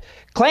fact,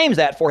 claims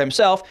that for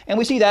himself, and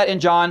we see that in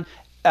John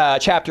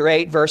chapter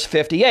 8, verse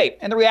 58.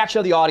 And the reaction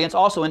of the audience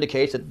also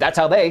indicates that that's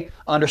how they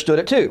understood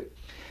it too.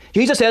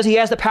 Jesus says he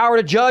has the power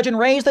to judge and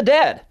raise the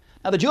dead.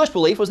 Now, the Jewish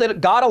belief was that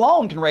God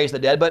alone can raise the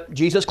dead, but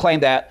Jesus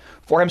claimed that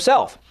for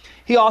himself.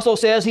 He also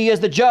says he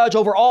is the judge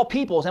over all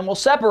peoples and will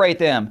separate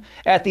them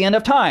at the end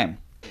of time.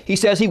 He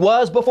says he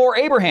was before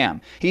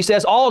Abraham. He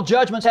says all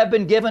judgments have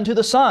been given to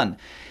the Son.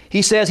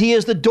 He says he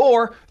is the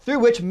door through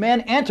which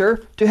men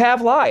enter to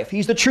have life.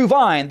 He's the true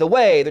vine, the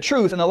way, the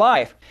truth, and the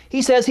life.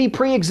 He says he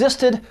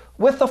pre-existed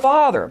with the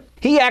Father.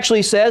 He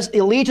actually says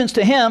allegiance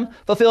to him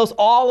fulfills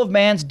all of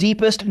man's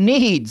deepest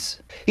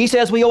needs. He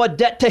says we owe a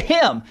debt to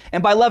him,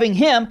 and by loving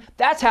him,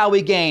 that's how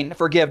we gain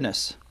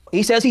forgiveness.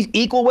 He says he's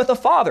equal with the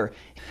Father.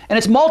 And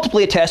it's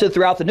multiply attested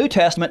throughout the New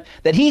Testament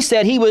that he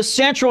said he was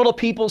central to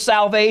people's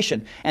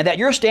salvation, and that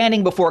your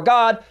standing before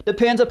God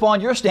depends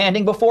upon your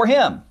standing before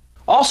him.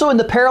 Also in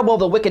the parable of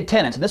the wicked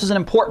tenants, and this is an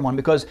important one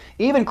because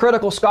even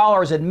critical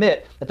scholars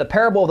admit that the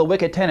parable of the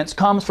wicked tenants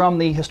comes from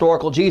the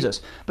historical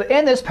Jesus. But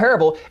in this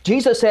parable,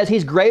 Jesus says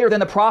he's greater than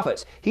the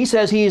prophets. He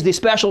says he is the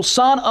special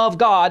Son of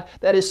God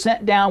that is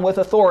sent down with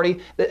authority,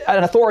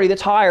 an authority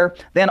that's higher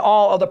than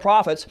all of the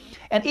prophets.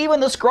 And even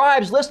the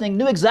scribes listening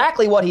knew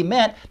exactly what he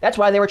meant. That's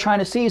why they were trying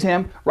to seize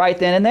him right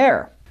then and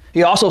there.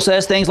 He also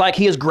says things like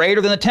he is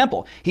greater than the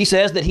temple. He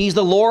says that he's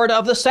the Lord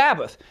of the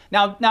Sabbath.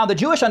 Now the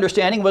Jewish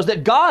understanding was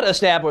that God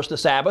established the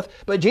Sabbath,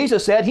 but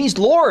Jesus said he's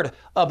Lord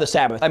of the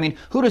Sabbath. I mean,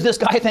 who does this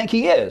guy think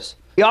he is?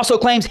 He also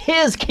claims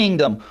his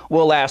kingdom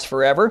will last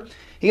forever.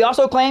 He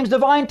also claims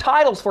divine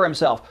titles for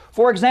himself.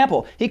 For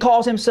example, he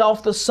calls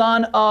himself the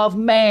Son of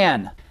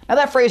Man. Now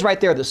that phrase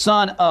right there, the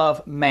Son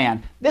of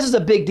Man, this is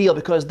a big deal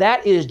because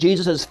that is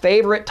Jesus'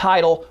 favorite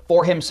title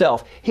for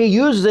himself. He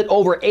uses it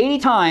over 80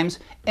 times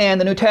in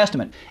the New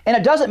Testament. And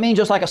it doesn't mean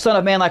just like a son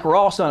of man, like we're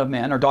all son of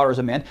men or daughters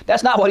of men.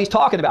 That's not what he's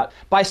talking about.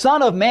 By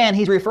Son of Man,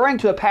 he's referring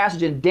to a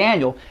passage in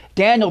Daniel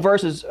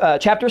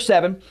chapter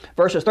 7,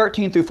 verses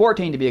 13 through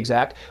 14 to be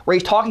exact, where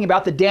he's talking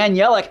about the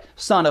Danielic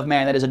Son of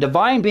Man, that is a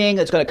divine being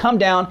that's going to come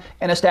down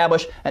and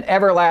establish an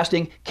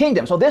everlasting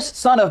kingdom. So this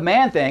Son of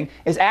Man thing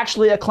is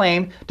actually a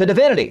claim to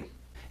divinity.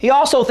 He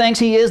also thinks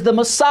he is the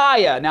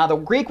Messiah. Now, the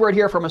Greek word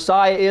here for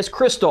Messiah is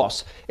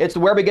Christos. It's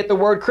where we get the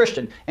word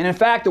Christian. And in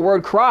fact, the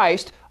word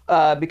Christ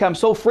become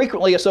so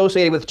frequently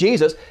associated with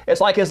Jesus,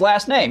 it's like his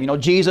last name,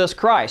 Jesus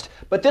Christ.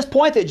 But this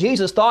point that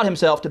Jesus thought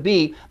himself to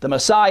be the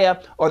Messiah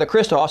or the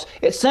Christos,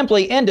 it's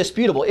simply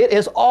indisputable. It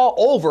is all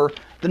over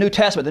the New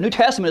Testament. The New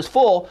Testament is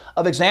full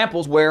of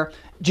examples where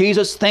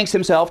Jesus thinks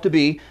himself to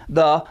be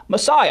the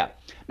Messiah.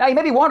 Now you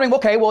may be wondering,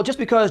 okay, well, just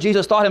because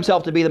Jesus thought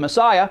himself to be the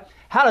Messiah,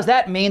 how does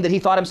that mean that he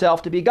thought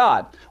himself to be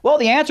God? Well,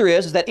 the answer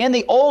is that in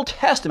the Old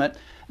Testament,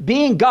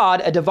 being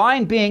God, a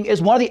divine being,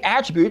 is one of the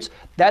attributes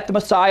that the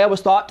Messiah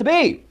was thought to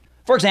be.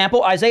 For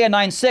example, Isaiah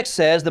 9:6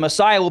 says, the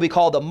Messiah will be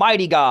called the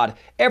mighty God,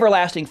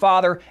 everlasting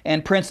Father,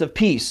 and Prince of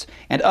Peace.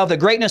 And of the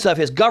greatness of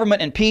his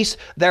government and peace,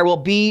 there will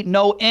be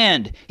no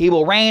end. He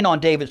will reign on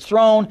David's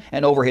throne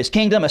and over his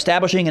kingdom,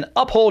 establishing and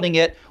upholding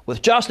it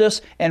with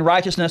justice and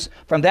righteousness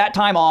from that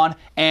time on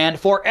and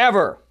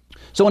forever.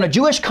 So in a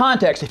Jewish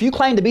context, if you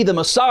claim to be the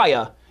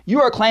Messiah, you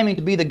are claiming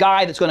to be the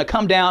guy that's going to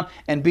come down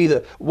and be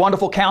the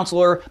wonderful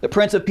counselor, the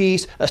Prince of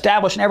Peace,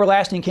 establish an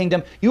everlasting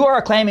kingdom. You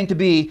are claiming to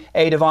be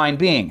a divine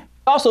being.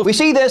 Also, we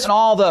see this in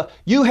all the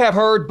 "you have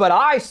heard, but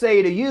I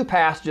say to you"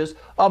 passages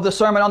of the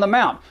Sermon on the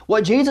Mount.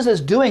 What Jesus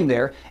is doing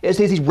there is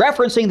he's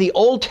referencing the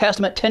Old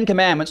Testament 10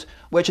 Commandments,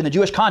 which in the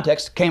Jewish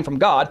context came from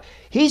God.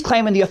 He's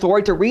claiming the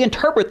authority to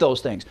reinterpret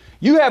those things.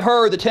 You have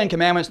heard the 10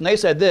 Commandments, and they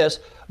said this,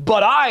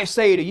 but I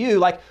say to you.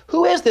 Like,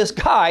 who is this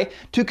guy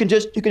who can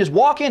just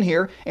walk in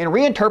here and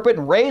reinterpret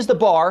and raise the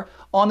bar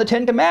on the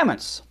 10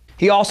 Commandments?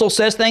 He also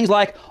says things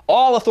like,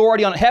 all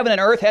authority on heaven and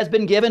earth has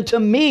been given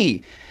to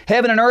me.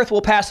 Heaven and earth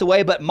will pass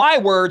away, but my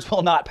words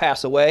will not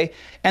pass away.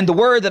 And the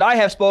word that I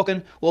have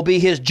spoken will be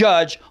his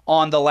judge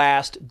on the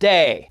last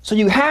day. So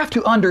you have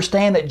to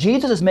understand that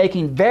Jesus is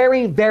making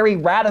very, very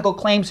radical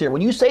claims here.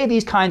 When you say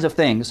these kinds of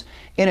things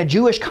in a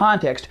Jewish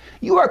context,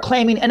 you are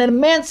claiming an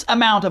immense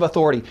amount of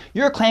authority.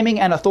 You're claiming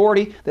an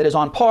authority that is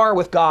on par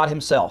with God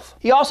himself.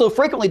 He also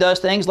frequently does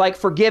things like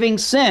forgiving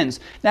sins.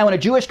 Now, in a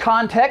Jewish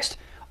context,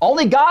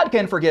 only God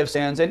can forgive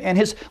sins, and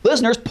his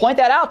listeners point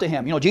that out to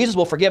him. Jesus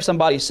will forgive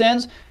somebody's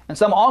sins, and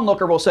some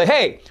onlooker will say,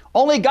 hey,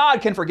 only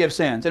God can forgive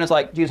sins. And it's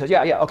like, Jesus says,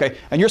 yeah, okay,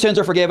 and your sins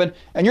are forgiven,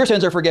 and your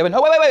sins are forgiven.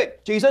 Oh,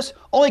 wait, Jesus,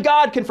 only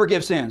God can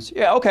forgive sins.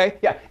 Yeah, okay,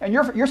 yeah, and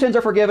your sins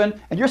are forgiven,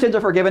 and your sins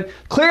are forgiven.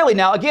 Clearly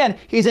now, again,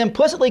 he's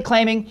implicitly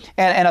claiming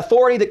an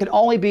authority that can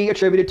only be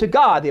attributed to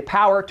God, the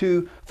power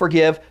to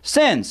forgive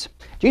sins.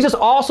 Jesus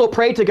also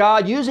prayed to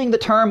God using the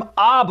term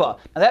Abba.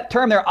 Now that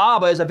term there,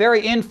 Abba, is a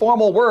very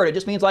informal word. It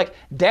just means like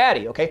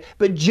daddy, okay?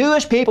 But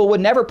Jewish people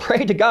would never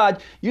pray to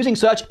God using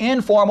such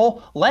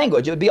informal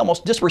language. It would be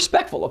almost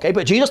disrespectful, okay?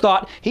 But Jesus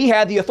thought he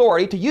had the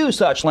authority to use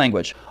such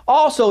language.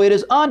 Also, it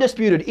is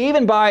undisputed,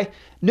 even by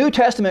New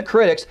Testament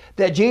critics,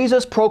 that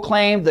Jesus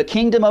proclaimed the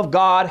kingdom of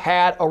God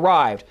had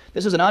arrived.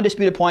 This is an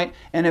undisputed point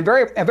and a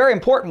very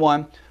important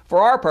one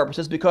for our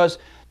purposes, because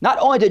not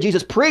only did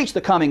Jesus preach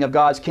the coming of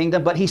God's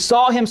kingdom, but he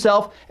saw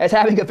himself as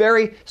having a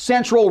very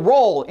central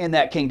role in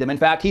that kingdom. In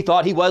fact, he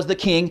thought he was the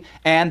king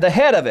and the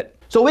head of it.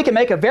 So we can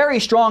make a very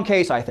strong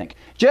case, I think,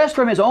 just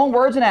from his own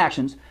words and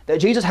actions,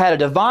 that Jesus had a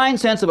divine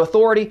sense of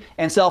authority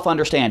and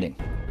self-understanding.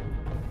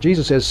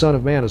 Jesus says, Son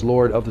of Man is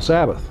Lord of the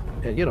Sabbath.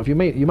 And you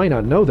may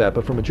not know that,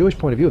 but from a Jewish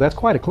point of view, that's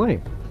quite a claim.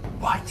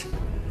 What?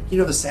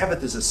 The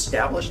Sabbath is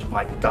established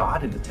by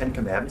God in the 10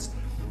 Commandments.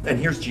 And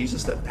here's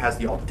Jesus that has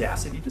the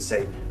audacity to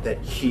say that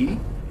he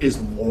is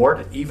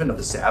Lord even of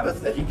the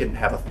Sabbath, that he can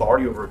have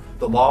authority over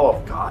the law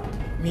of God.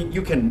 I mean,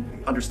 you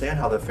can understand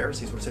how the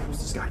Pharisees would say, who's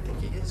this guy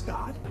think he is,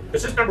 God?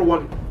 This is number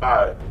one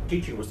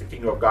teaching was the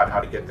kingdom of God,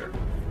 how to get there.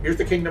 Here's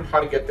the kingdom, how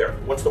to get there.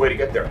 What's the way to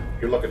get there?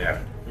 You're looking at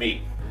it,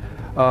 me.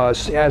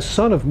 As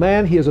Son of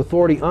Man, he has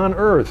authority on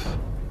earth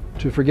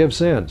to forgive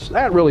sins.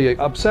 That really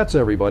upsets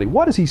everybody.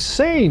 What is he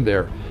saying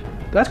there?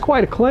 That's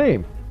quite a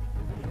claim.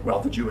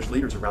 Well, the Jewish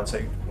leaders around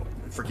say,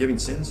 forgiving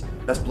sins,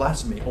 that's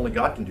blasphemy. Only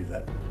God can do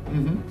that.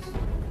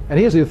 And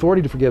he has the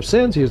authority to forgive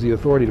sins. He has the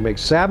authority to make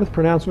Sabbath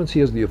pronouncements.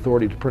 He has the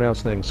authority to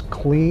pronounce things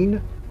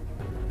clean,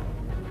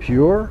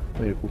 pure. I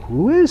mean,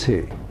 who is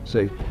he?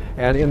 See,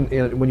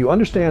 and when you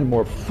understand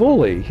more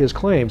fully his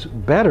claims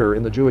better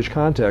in the Jewish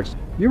context,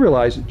 you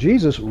realize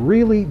Jesus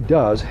really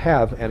does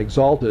have an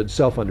exalted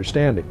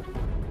self-understanding.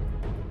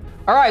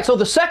 All right, so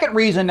the second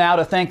reason now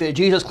to think that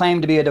Jesus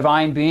claimed to be a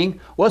divine being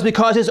was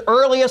because his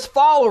earliest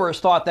followers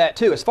thought that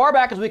too. As far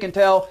back as we can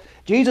tell,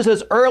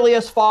 Jesus'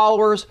 earliest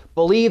followers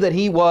believed that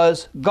he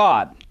was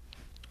God.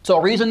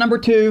 So reason number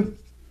 2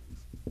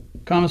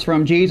 comes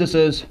from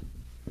Jesus'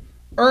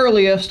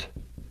 earliest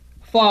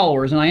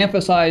followers, and I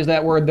emphasize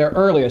that word, their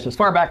earliest, as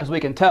far back as we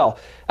can tell.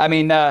 I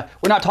mean,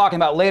 we're not talking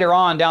about later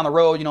on down the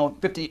road,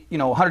 50,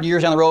 100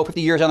 years down the road,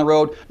 50 years down the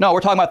road. No, we're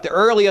talking about the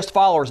earliest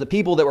followers, the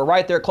people that were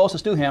right there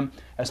closest to him,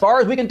 as far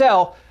as we can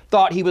tell,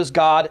 thought he was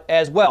God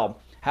as well.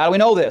 How do we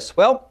know this?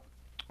 Well,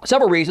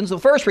 several reasons. The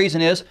first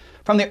reason is,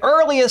 from the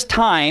earliest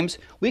times,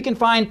 we can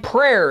find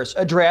prayers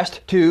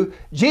addressed to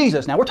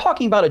Jesus. Now, we're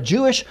talking about a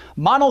Jewish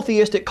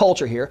monotheistic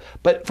culture here,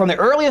 but from the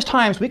earliest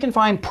times, we can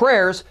find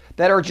prayers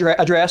that are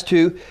addressed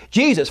to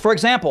Jesus. For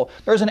example,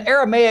 there's an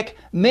Aramaic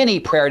mini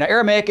prayer. Now,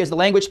 Aramaic is the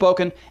language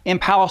spoken in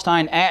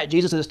Palestine at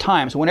Jesus'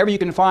 time. So whenever you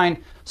can find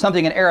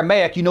something in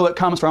Aramaic, you know it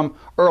comes from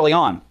early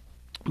on.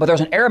 But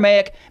there's an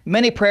Aramaic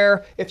mini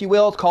prayer, if you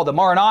will. It's called the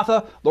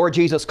Maranatha, Lord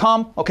Jesus,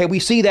 come. Okay, we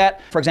see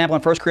that, for example,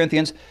 in 1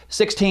 Corinthians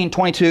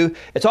 16:22.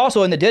 It's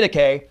also in the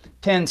Didache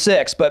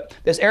 10:6. But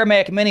this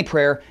Aramaic mini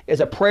prayer is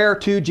a prayer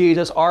to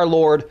Jesus, our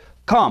Lord,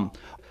 come.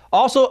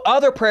 Also,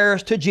 other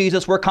prayers to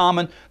Jesus were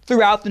common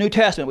throughout the New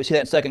Testament. We see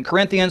that in 2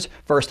 Corinthians,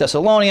 1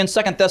 Thessalonians,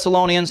 2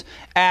 Thessalonians,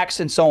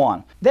 Acts, and so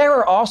on. There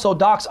are also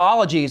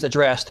doxologies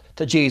addressed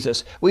to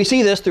Jesus. We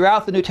see this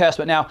throughout the New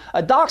Testament. Now,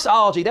 a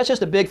doxology, that's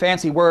just a big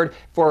fancy word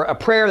for a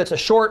prayer that's a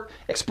short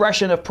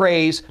expression of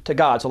praise to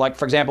God. So like,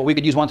 for example, we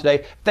could use one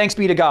today, thanks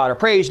be to God, or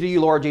praise to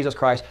you, Lord Jesus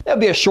Christ. That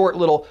would be a short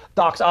little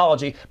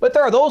doxology. But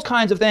there are those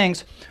kinds of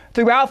things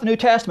throughout the New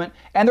Testament,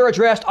 and they're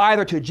addressed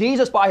either to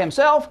Jesus by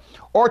himself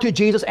or to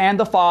Jesus and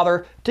the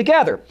Father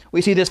together.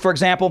 We see this, for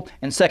example,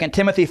 in 2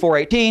 Timothy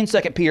 4:18,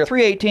 2 Peter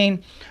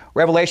 3:18,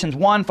 Revelations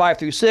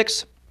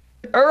 1:5-6.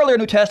 Earlier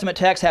New Testament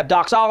texts have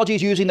doxologies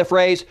using the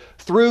phrase,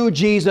 through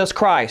Jesus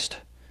Christ.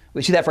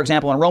 We see that, for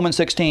example, in Romans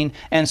 16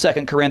 and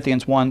 2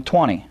 Corinthians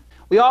 1:20.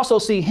 We also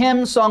see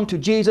hymns sung to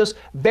Jesus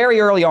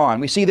very early on.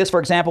 We see this, for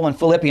example, in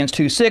Philippians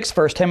 2:6,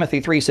 1 Timothy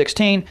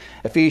 3:16,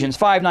 Ephesians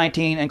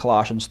 5:19, and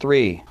Colossians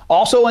 3.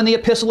 Also in the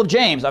Epistle of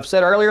James, I've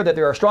said earlier that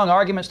there are strong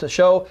arguments to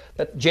show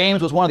that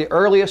James was one of the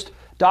earliest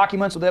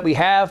documents that we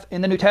have in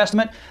the New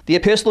Testament. The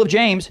Epistle of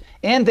James,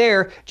 and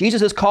there,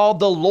 Jesus is called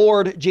the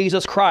Lord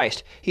Jesus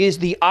Christ. He is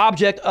the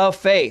object of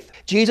faith.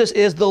 Jesus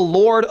is the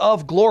Lord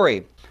of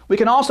glory. We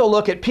can also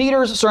look at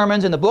Peter's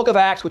sermons in the book of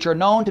Acts, which are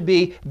known to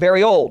be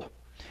very old.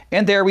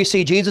 And there we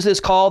see Jesus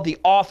is called the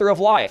author of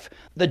life,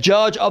 the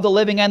judge of the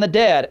living and the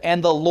dead,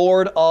 and the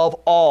Lord of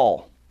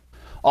all.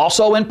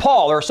 Also in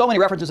Paul, there are so many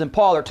references in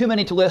Paul, there are too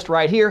many to list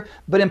right here,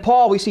 but in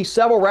Paul we see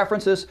several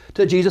references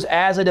to Jesus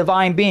as a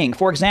divine being.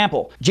 For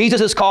example, Jesus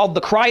is called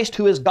the Christ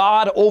who is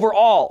God over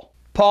all.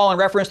 Paul, in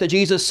reference to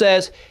Jesus,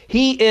 says,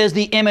 he is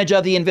the image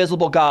of the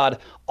invisible God.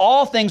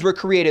 All things were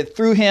created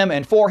through him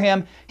and for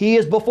him. He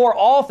is before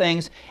all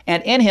things,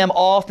 and in him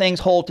all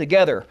things hold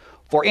together.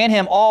 For in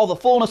him all the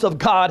fullness of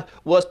God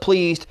was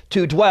pleased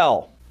to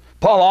dwell.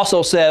 Paul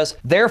also says,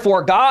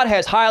 therefore God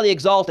has highly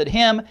exalted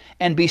him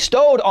and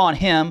bestowed on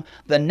him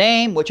the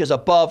name which is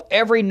above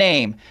every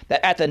name,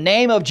 that at the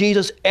name of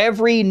Jesus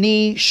every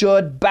knee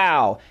should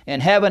bow in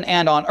heaven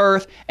and on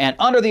earth and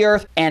under the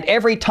earth, and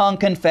every tongue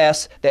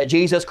confess that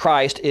Jesus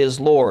Christ is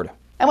Lord.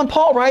 And when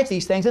Paul writes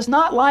these things, it's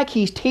not like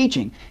he's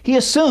teaching. He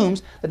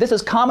assumes that this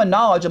is common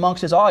knowledge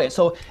amongst his audience.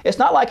 So it's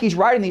not like he's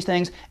writing these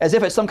things as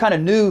if it's some kind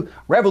of new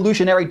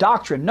revolutionary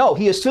doctrine. No,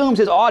 he assumes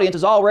his audience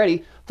is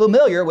already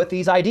familiar with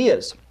these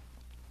ideas.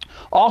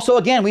 Also,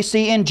 again, we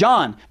see in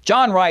John.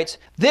 John writes,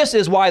 this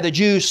is why the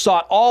Jews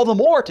sought all the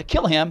more to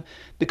kill him,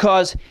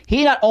 because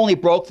he not only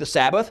broke the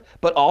Sabbath,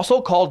 but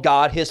also called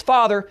God his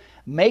Father,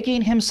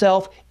 making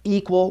himself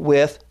equal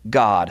with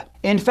God.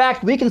 In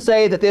fact, we can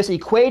say that this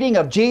equating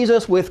of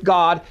Jesus with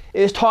God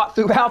is taught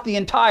throughout the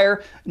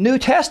entire New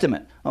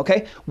Testament.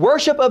 Okay?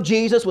 Worship of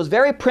Jesus was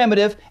very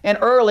primitive and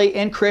early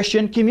in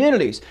Christian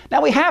communities.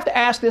 Now we have to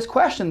ask this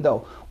question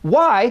though.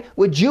 Why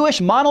would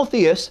Jewish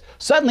monotheists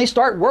suddenly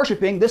start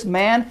worshiping this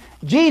man,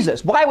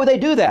 Jesus? Why would they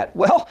do that?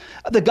 Well,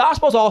 the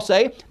Gospels all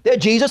say that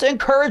Jesus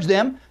encouraged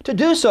them to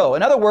do so.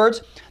 In other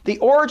words, the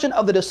origin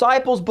of the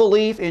disciples'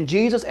 belief in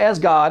Jesus as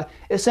God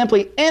is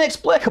simply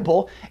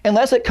inexplicable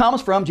unless it comes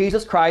from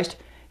Jesus Christ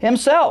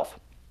himself.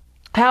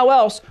 How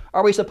else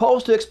are we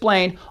supposed to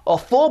explain a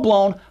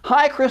full-blown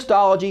high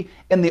Christology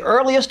in the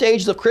earliest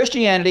stages of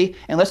Christianity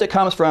unless it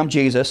comes from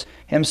Jesus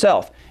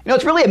himself? You know,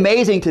 it's really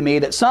amazing to me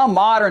that some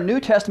modern New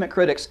Testament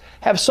critics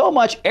have so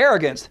much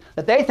arrogance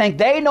that they think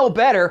they know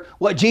better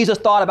what Jesus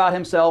thought about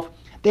himself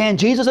than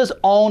Jesus'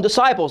 own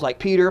disciples like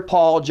Peter,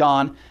 Paul,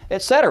 John,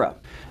 etc.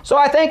 So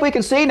I think we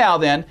can see now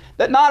then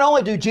that not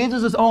only do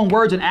Jesus' own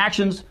words and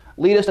actions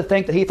lead us to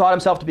think that he thought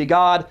himself to be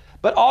God,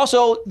 but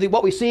also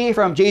what we see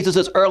from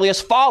Jesus'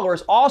 earliest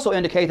followers also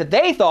indicate that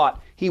they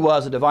thought he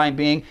was a divine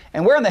being.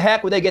 And where in the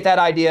heck would they get that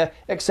idea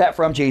except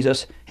from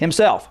Jesus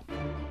himself?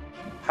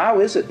 How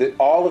is it that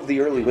all of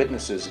the early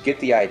witnesses get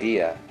the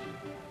idea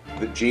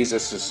that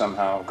Jesus is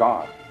somehow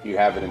God? You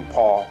have it in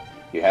Paul,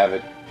 you have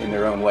it in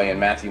their own way in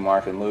Matthew,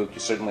 Mark, and Luke, you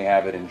certainly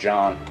have it in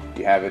John,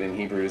 you have it in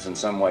Hebrews in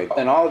some way.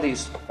 In all of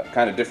these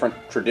kind of different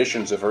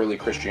traditions of early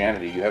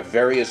Christianity, you have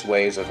various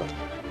ways of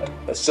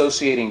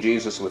associating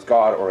Jesus with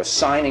God or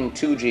assigning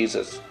to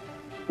Jesus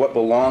what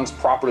belongs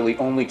properly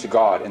only to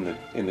God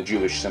in the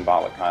Jewish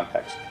symbolic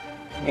context.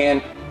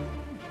 And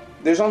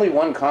there's only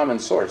one common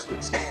source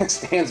that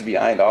stands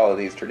behind all of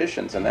these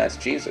traditions, and that's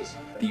Jesus.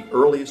 The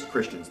earliest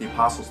Christians, the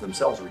apostles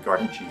themselves,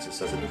 regarded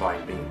Jesus as a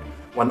divine being.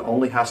 One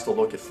only has to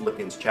look at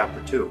Philippians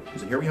chapter 2.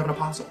 And here we have an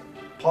apostle,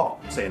 Paul,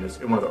 saying this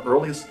in one of the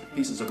earliest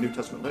pieces of New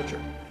Testament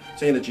literature,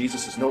 saying that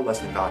Jesus is no less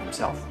than God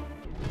himself.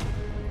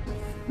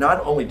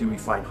 Not only do we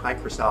find high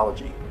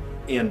Christology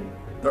in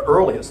the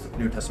earliest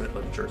New Testament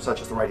literature,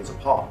 such as the writings of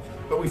Paul,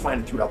 but we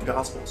find it throughout the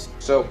Gospels.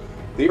 So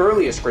the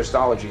earliest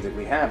Christology that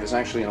we have is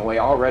actually in a way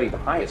already the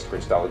highest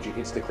Christology.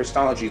 It's the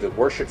Christology that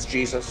worships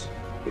Jesus.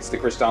 It's the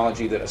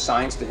Christology that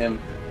assigns to him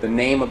the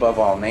name above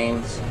all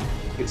names.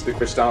 It's the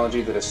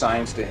Christology that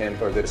assigns to him,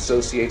 or that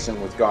associates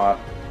him with God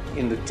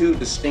in the two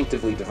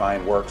distinctively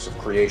divine works of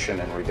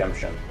creation and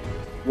redemption.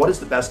 What is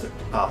the best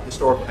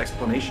historical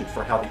explanation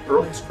for how the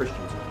earliest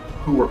Christians,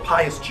 who were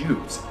pious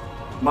Jews,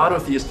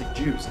 monotheistic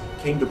Jews,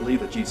 came to believe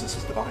that Jesus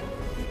is divine?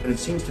 And it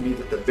seems to me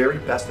that the very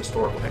best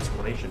historical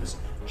explanation is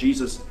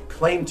Jesus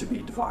claimed to be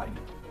divine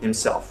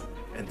himself,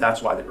 and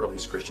that's why the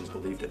earliest Christians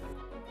believed it.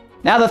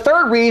 Now, the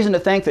third reason to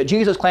think that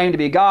Jesus claimed to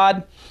be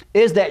God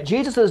is that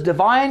Jesus'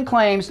 divine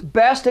claims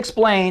best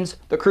explains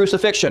the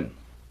crucifixion.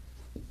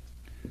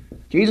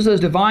 Jesus'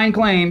 divine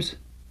claims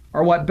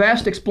are what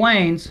best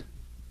explains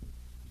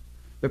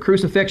the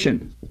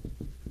crucifixion,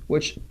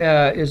 which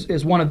is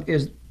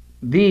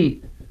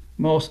the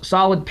most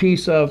solid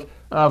piece of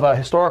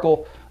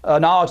historical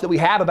knowledge that we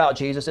have about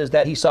Jesus, is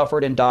that he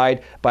suffered and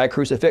died by a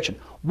crucifixion.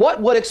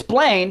 What would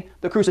explain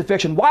the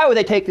crucifixion? Why would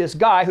they take this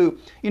guy who,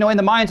 in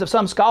the minds of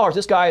some scholars,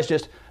 this guy is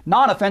just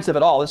non-offensive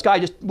at all. This guy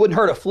just wouldn't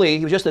hurt a flea.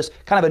 He was just this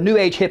kind of a new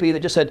age hippie that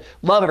just said,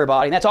 love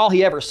everybody. And that's all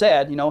he ever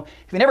said.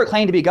 If he never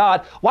claimed to be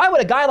God, why would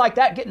a guy like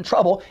that get in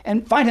trouble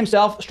and find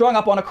himself strung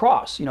up on a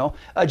cross?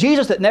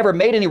 Jesus that never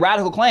made any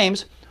radical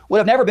claims would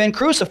have never been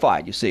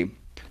crucified, you see.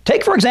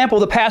 Take, for example,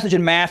 the passage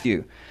in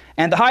Matthew.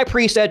 And the high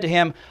priest said to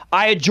him,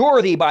 I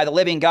adjure thee by the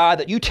living God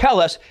that you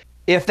tell us,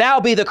 if thou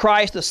be the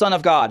Christ, the Son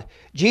of God.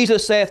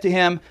 Jesus saith to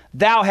him,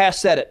 thou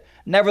hast said it.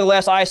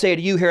 Nevertheless, I say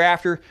to you,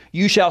 hereafter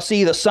you shall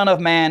see the Son of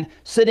Man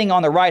sitting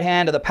on the right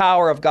hand of the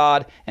power of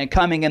God and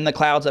coming in the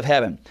clouds of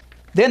heaven.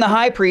 Then the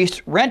high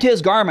priest rent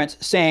his garments,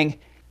 saying,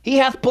 he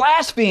hath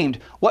blasphemed.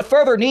 What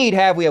further need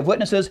have we of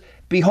witnesses?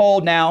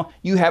 Behold, now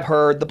you have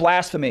heard the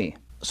blasphemy.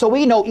 So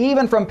we know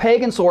even from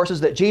pagan sources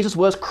that Jesus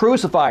was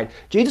crucified.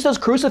 Jesus'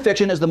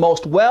 crucifixion is the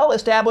most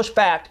well-established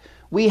fact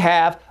we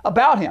have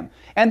about him.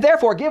 And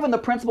therefore, given the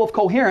principle of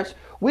coherence,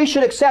 we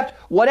should accept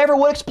whatever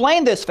would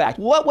explain this fact.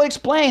 What would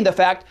explain the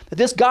fact that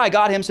this guy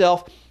got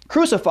himself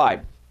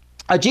crucified?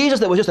 A Jesus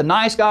that was just a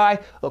nice guy,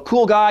 a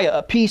cool guy,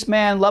 a peace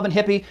man, loving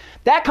hippie,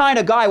 that kind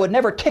of guy would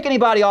never tick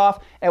anybody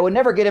off and would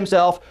never get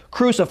himself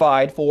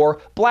crucified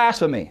for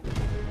blasphemy.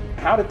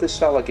 How did this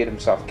fella get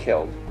himself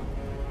killed?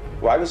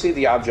 Why was he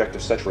the object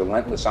of such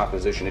relentless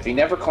opposition if he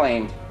never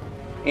claimed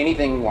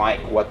anything like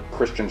what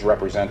Christians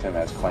represent him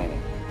as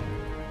claiming?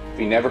 If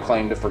he never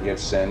claimed to forgive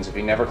sins, if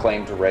he never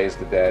claimed to raise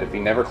the dead, if he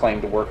never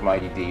claimed to work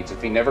mighty deeds,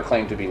 if he never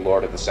claimed to be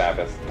Lord of the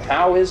Sabbath,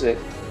 how is it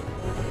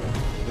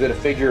that a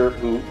figure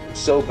who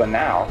so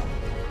banal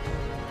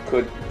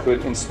could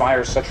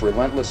inspire such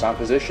relentless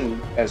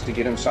opposition as to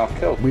get himself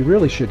killed? We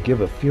really should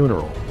give a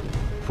funeral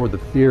for the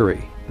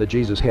theory that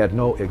Jesus had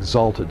no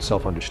exalted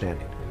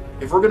self-understanding.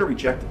 If we're going to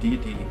reject the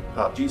deity,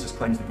 Jesus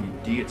claims to be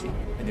deity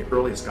in the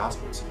earliest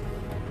Gospels,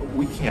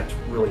 we can't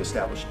really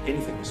establish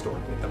anything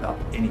historically about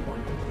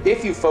anyone.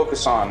 If you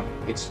focus on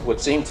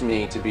what seemed to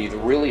me to be the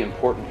really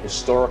important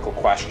historical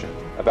question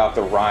about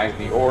the rise,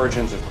 the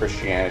origins of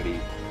Christianity,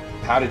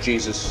 how did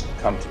Jesus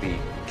come to be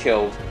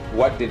killed?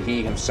 What did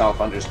he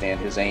himself understand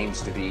his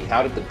aims to be?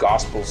 How did the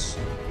Gospels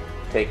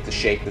take the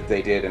shape that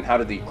they did? And how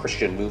did the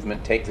Christian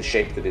movement take the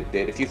shape that it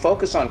did? If you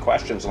focus on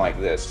questions like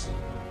this,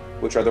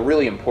 which are the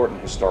really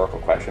important historical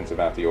questions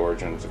about the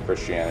origins of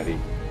Christianity,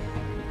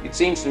 it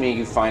seems to me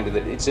you find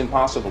that it's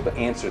impossible to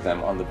answer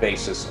them on the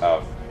basis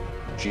of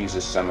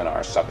Jesus'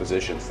 seminar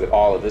suppositions that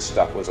all of this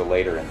stuff was a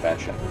later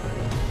invention.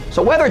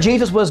 So whether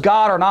Jesus was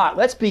God or not,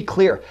 let's be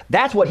clear.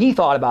 That's what he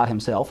thought about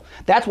himself.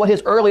 That's what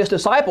his earliest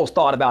disciples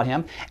thought about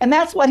him. And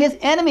that's what his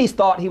enemies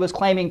thought he was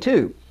claiming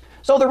too.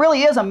 So there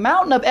really is a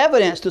mountain of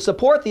evidence to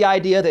support the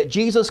idea that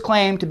Jesus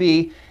claimed to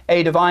be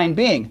a divine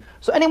being.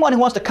 So anyone who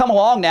wants to come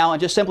along now and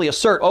just simply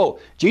assert, oh,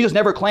 Jesus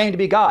never claimed to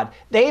be God,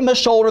 they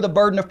must shoulder the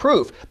burden of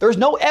proof. There's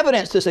no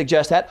evidence to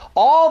suggest that.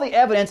 All the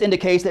evidence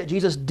indicates that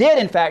Jesus did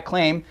in fact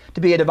claim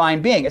to be a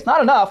divine being. It's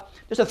not enough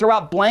just to throw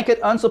out blanket,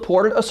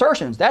 unsupported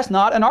assertions. That's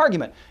not an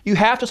argument. You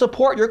have to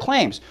support your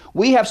claims.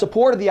 We have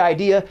supported the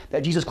idea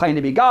that Jesus claimed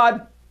to be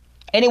God.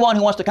 Anyone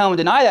who wants to come and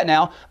deny that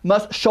now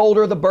must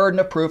shoulder the burden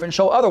of proof and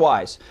show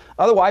otherwise.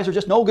 Otherwise, there's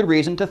just no good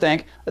reason to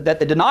think that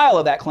the denial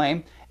of that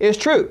claim is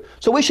true.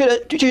 So we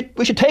should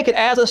take it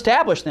as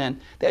established then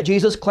that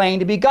Jesus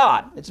claimed to be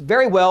God. It's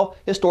very well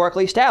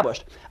historically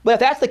established. But if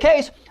that's the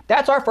case,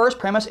 that's our first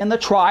premise in the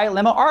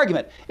trilemma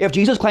argument. If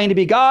Jesus claimed to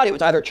be God, it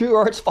was either true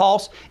or it's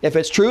false. If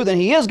it's true, then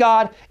he is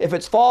God. If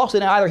it's false,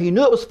 then either he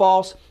knew it was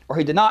false or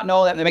he did not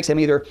know. That makes him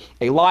either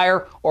a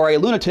liar or a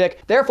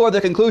lunatic. Therefore,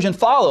 the conclusion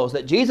follows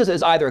that Jesus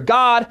is either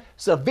God,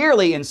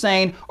 severely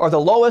insane, or the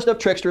lowest of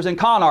tricksters and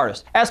con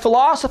artists. As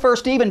philosopher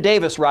Stephen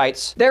Davis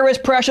writes, there is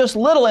precious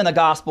little in the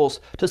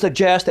Gospels to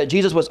suggest that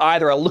Jesus was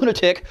either a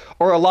lunatic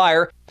or a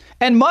liar,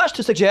 and much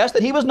to suggest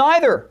that he was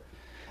neither.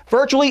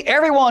 Virtually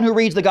everyone who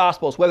reads the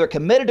Gospels, whether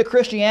committed to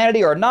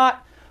Christianity or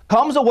not,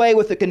 comes away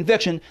with the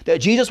conviction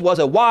that Jesus was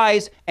a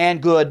wise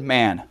and good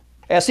man.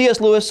 As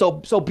C.S. Lewis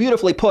so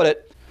beautifully put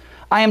it,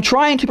 I am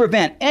trying to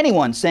prevent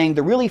anyone saying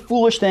the really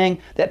foolish thing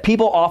that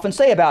people often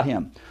say about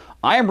him.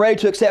 I am ready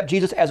to accept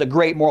Jesus as a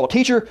great moral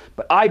teacher,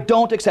 but I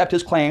don't accept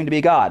his claim to be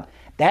God.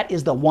 That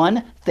is the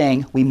one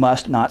thing we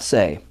must not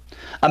say.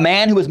 A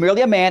man who was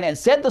merely a man and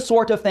said the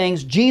sort of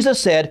things Jesus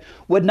said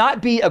would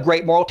not be a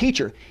great moral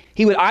teacher.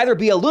 He would either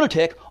be a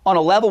lunatic on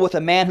a level with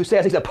a man who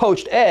says he's a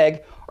poached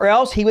egg, or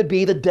else he would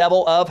be the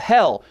devil of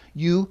hell.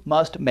 You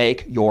must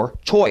make your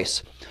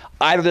choice.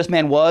 Either this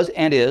man was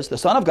and is the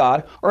Son of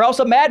God, or else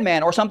a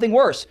madman or something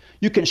worse.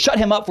 You can shut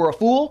him up for a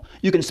fool,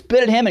 you can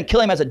spit at him and kill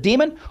him as a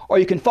demon, or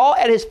you can fall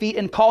at his feet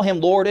and call him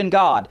Lord and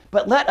God.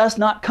 But let us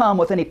not come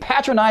with any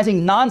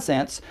patronizing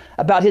nonsense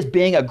about his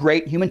being a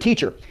great human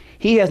teacher.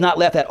 He has not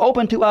left that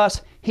open to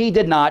us. He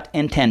did not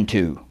intend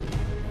to.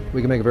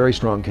 We can make a very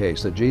strong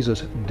case that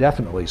Jesus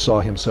definitely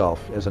saw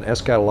himself as an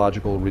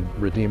eschatological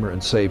redeemer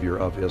and savior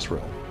of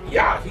Israel.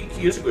 Yeah,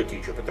 he is a good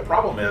teacher, but the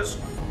problem is,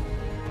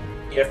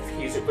 if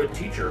he's a good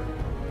teacher,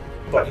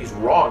 but he's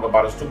wrong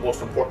about his two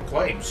most important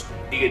claims,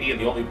 deity and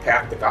the only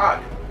path to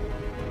God,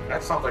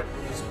 that sounds like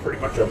he's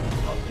pretty much a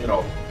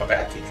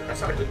bad teacher.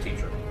 That's not a good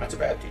teacher. That's a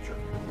bad teacher.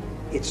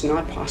 It's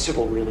not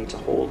possible really to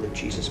hold that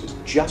Jesus was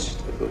just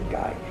a good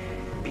guy,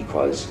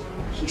 because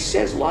he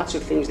says lots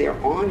of things there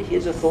on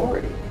his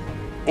authority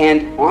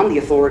and on the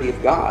authority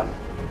of God,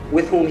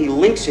 with whom he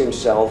links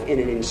himself in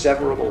an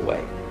inseparable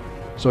way.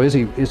 So is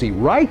he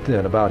right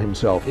then about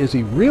himself? Is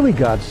he really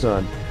God's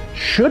son?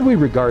 Should we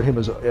regard him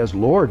as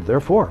Lord,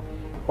 therefore?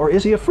 Or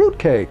is he a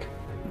fruitcake?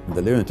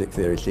 The lunatic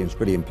theory seems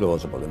pretty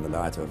implausible in the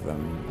light of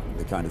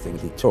the kind of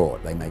things he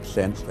taught. They make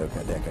sense, they're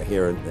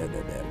coherent,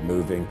 they're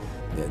moving,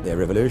 they're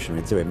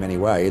revolutionary too in many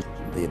ways.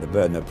 The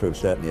burden of proof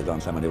certainly is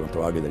on someone who wants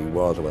to argue that he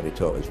was or what he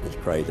taught was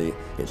crazy.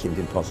 It seems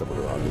impossible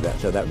to argue that,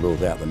 so that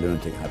rules out the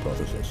lunatic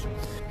hypothesis.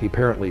 He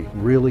apparently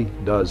really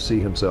does see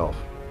himself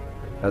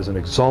as an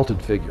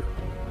exalted figure.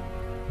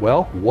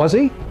 Well, was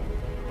he?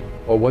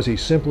 Or was he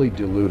simply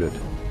deluded?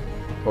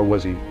 Or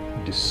was he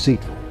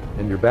deceitful?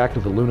 And you're back to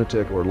the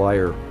lunatic or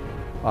liar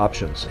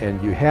options.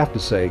 And you have to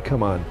say,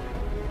 come on,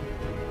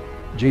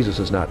 Jesus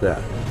is not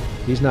that.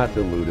 He's not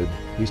deluded.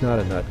 He's not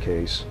a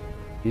nutcase.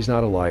 He's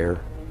not a liar.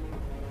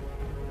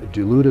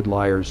 Deluded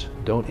liars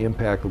don't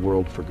impact the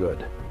world for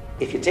good.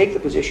 If you take the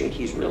position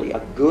he's really a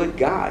good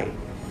guy,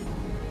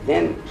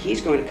 then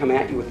he's going to come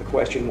at you with the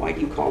question, why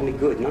do you call me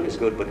good? None is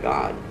good but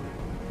God.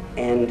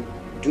 And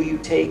do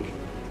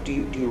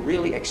you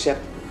really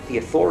accept the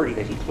authority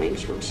that he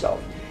claims for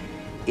himself?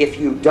 If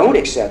you don't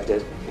accept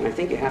it, and I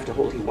think you have to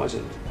hold he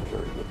wasn't a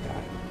very good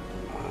guy.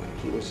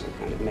 He was a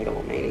kind of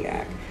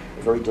megalomaniac,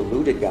 a very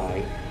deluded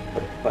guy,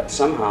 but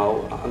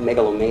somehow a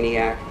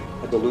megalomaniac,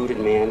 a deluded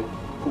man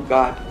who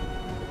got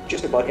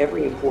just about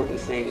every important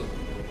thing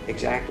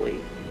exactly,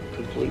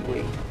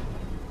 completely,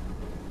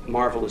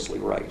 marvelously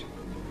right.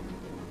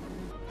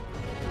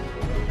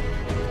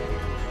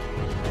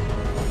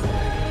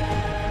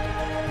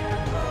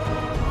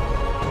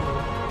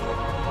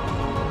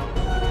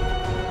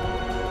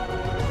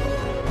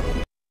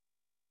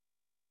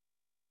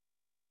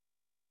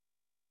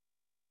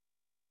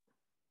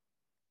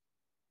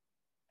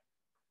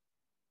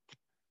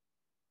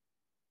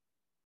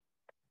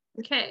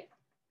 Okay,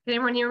 can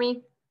everyone hear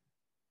me?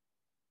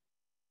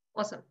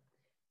 Awesome.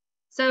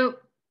 So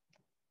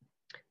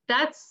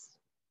that's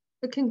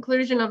the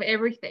conclusion of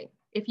everything.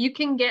 If you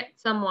can get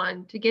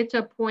someone to get to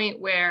a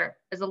point where,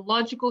 as a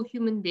logical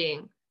human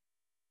being,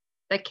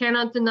 they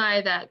cannot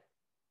deny that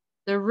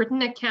the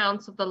written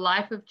accounts of the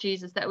life of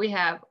Jesus that we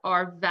have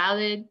are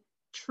valid,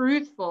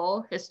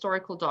 truthful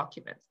historical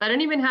documents. They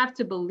don't even have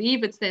to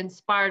believe it's the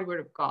inspired word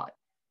of God.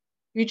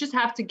 You just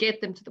have to get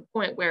them to the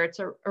point where it's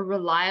a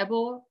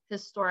reliable,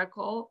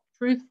 historical,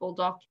 truthful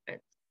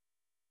document.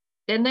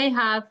 Then they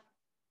have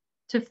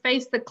to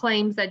face the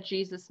claims that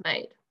Jesus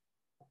made.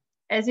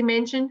 As he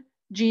mentioned,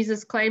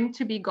 Jesus claimed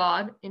to be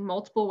God in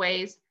multiple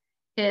ways.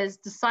 His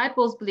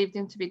disciples believed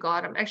him to be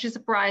God. I'm actually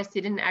surprised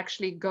he didn't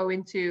actually go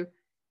into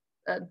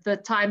the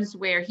times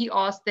where he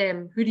asked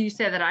them, who do you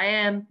say that I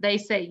am? They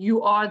say,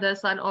 you are the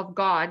Son of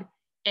God.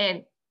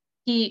 And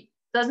he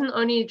doesn't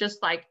only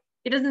just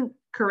he doesn't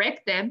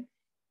correct them.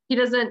 He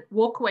doesn't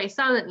walk away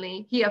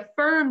silently. He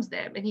affirms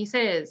them and he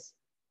says,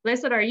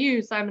 blessed are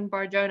you, Simon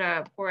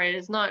Bar-Jonah, for it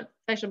is not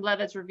flesh and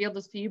blood that's revealed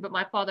this to you, but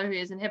my Father who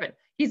is in heaven.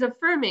 He's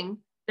affirming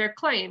their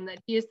claim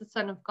that he is the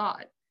Son of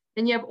God.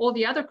 Then you have all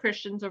the other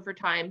Christians over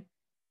time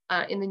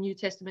in the New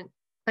Testament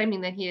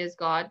claiming that he is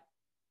God.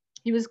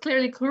 He was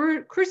clearly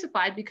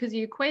crucified because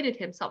he equated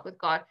himself with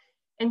God.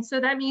 And so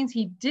that means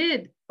he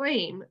did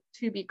claim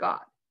to be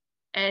God.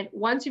 And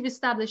once you've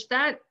established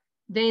that,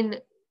 then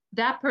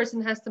that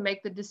person has to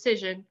make the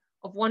decision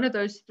of one of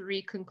those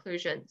three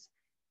conclusions.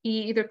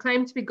 He either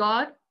claimed to be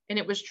God and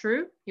it was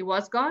true, he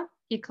was God.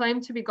 He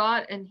claimed to be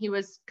God and he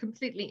was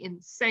completely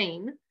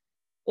insane,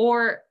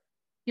 or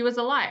he was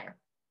a liar.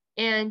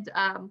 And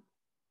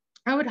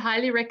I would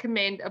highly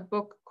recommend a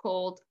book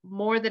called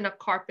More Than a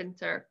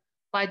Carpenter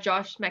by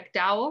Josh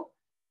McDowell.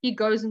 He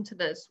goes into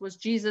this. Was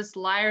Jesus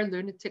liar,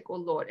 lunatic, or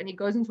Lord? And he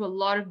goes into a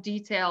lot of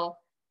detail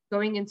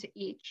going into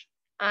each.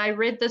 I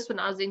read this when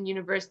I was in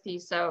university,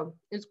 so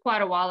it was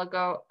quite a while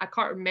ago. I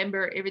can't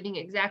remember everything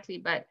exactly,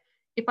 but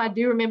if I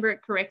do remember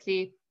it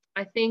correctly,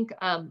 I think,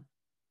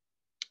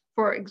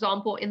 for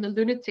example, in the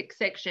lunatic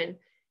section,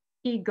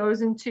 he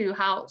goes into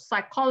how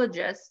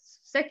psychologists,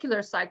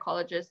 secular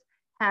psychologists,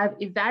 have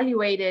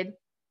evaluated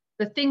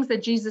the things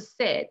that Jesus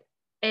said,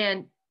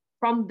 and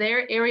from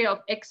their area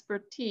of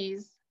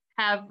expertise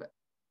have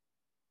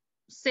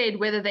said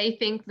whether they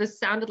think this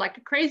sounded like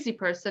a crazy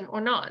person or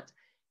not.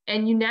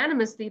 And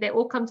unanimously, they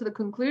all come to the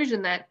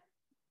conclusion that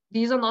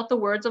these are not the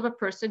words of a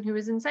person who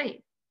is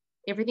insane.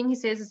 Everything he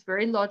says is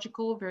very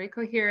logical, very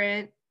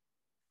coherent,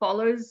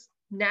 follows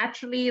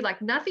naturally.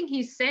 Like nothing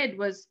he said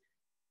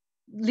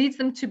leads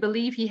them to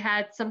believe he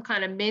had some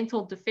kind of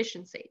mental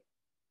deficiency.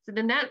 So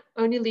then that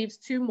only leaves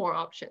two more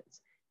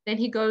options. Then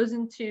he goes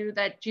into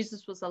that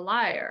Jesus was a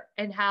liar,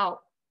 and how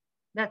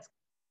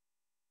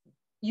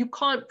you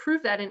can't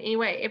prove that in any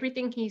way.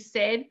 Everything he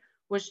said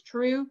was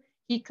true.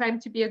 He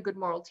claimed to be a good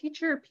moral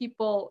teacher.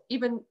 People,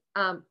 even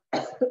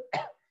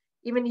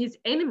even his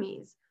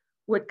enemies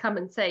would come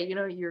and say, you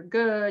know, you're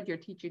good, your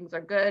teachings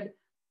are good.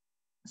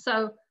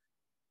 So,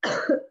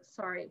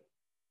 sorry.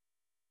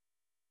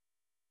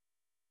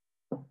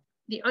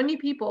 The only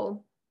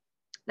people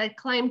that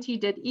claimed he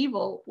did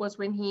evil was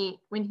when he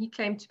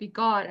claimed to be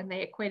God, and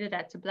they equated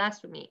that to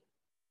blasphemy.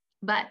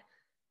 But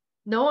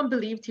no one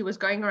believed he was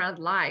going around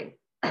lying.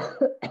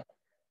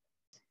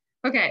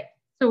 Okay,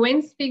 so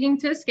when speaking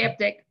to a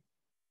skeptic,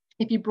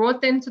 if you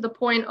brought them to the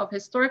point of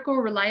historical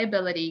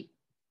reliability,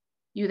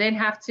 you then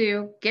have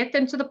to get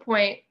them to the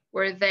point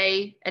where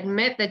they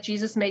admit that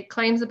Jesus made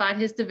claims about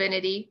his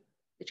divinity,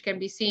 which can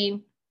be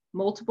seen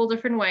multiple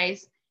different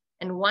ways.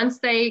 And once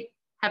they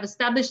have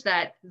established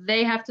that,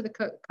 they have to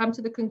come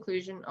to the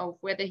conclusion of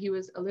whether he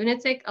was a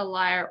lunatic, a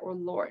liar, or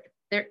Lord.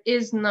 There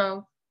is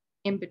no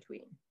in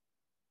between.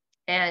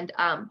 And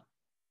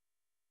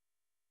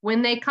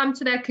when they come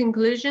to that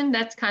conclusion,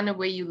 that's kind of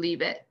where you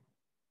leave it.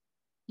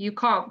 You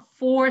can't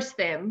force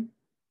them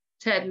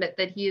to admit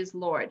that he is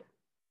Lord,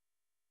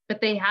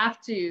 but they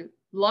have to,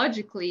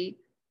 logically,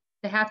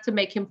 they have to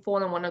make him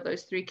fall in one of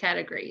those three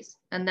categories.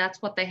 And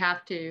that's what they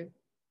have to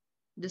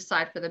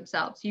decide for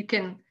themselves. You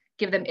can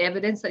give them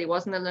evidence that he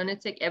wasn't a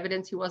lunatic,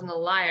 evidence he wasn't a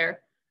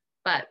liar,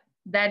 but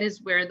that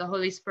is where the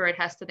Holy Spirit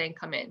has to then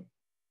come in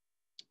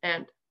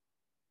and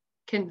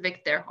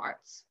convict their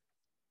hearts.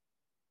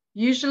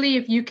 Usually,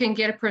 if you can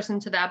get a person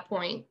to that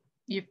point,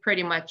 you've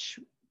pretty much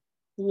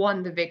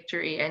won the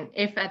victory. And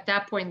if at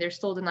that point they're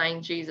still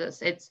denying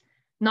Jesus, it's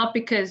not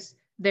because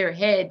their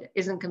head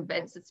isn't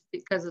convinced, it's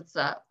because it's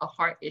a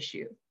heart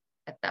issue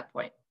at that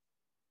point.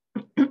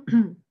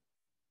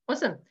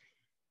 Awesome.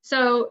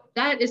 So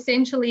that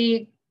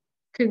essentially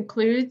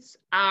concludes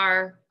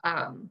our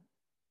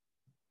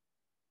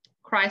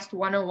Christ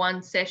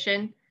 101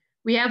 session.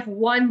 We have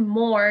one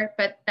more,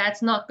 but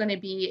that's not going to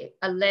be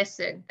a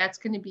lesson. That's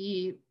going to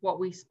be what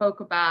we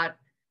spoke about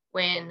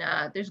when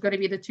there's going to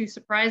be the two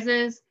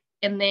surprises.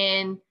 And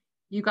then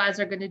you guys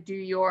are going to do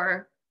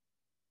your,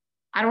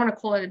 I don't want to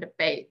call it a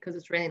debate because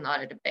it's really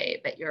not a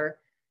debate, but your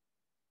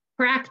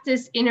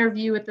practice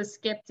interview with the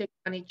skeptic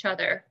on each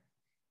other.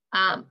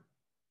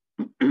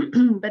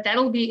 But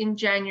that'll be in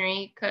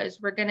January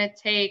because we're going to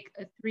take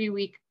a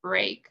 3-week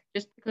break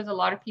just because a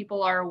lot of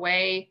people are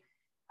away.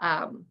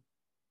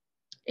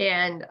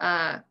 And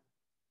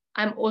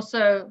I'm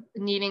also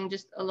needing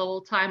just a little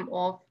time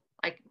off.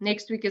 Like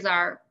next week is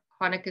our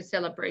Hanukkah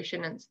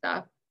celebration and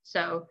stuff.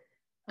 So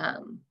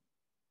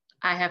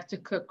I have to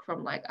cook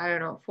from like, I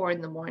don't know, 4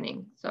 in the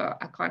morning. So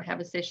I can't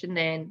have a session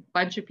then.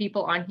 Bunch of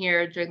people on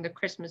here during the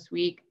Christmas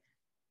week.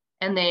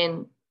 And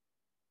then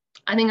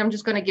I think I'm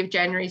just going to give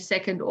January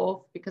 2nd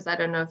off because I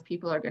don't know if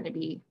people are going to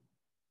be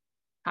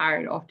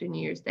tired after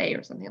New Year's Day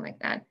or something like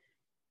that.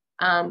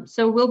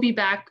 So we'll be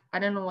back. I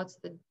don't know what's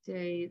the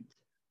date.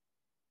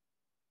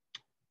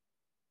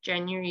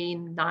 January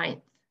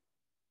 9th.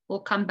 We'll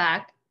come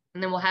back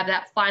and then we'll have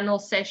that final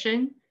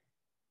session.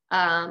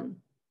 And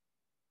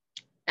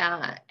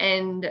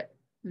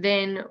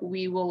then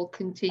we will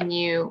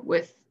continue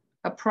with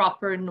a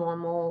proper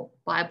normal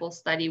Bible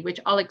study, which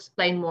I'll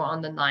explain more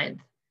on the 9th.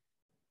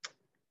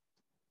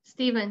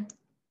 Stephen,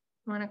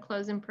 you want to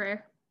close in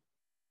prayer?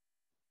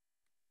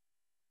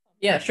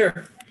 Yeah,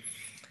 sure.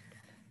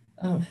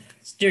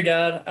 Dear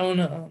God, I want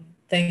to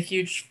thank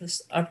you for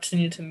this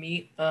opportunity to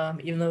meet,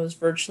 even though it was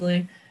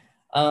virtually.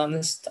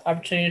 This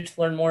opportunity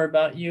to learn more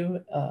about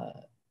you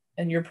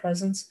and your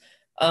presence.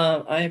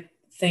 I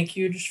thank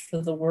you just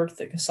for the work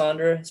that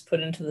Cassandra has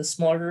put into the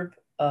small group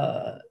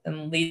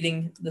and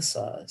leading this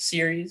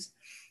series.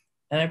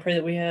 And I pray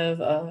that we have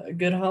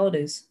good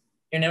holidays.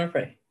 In your name I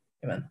pray.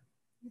 Amen.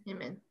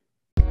 Amen.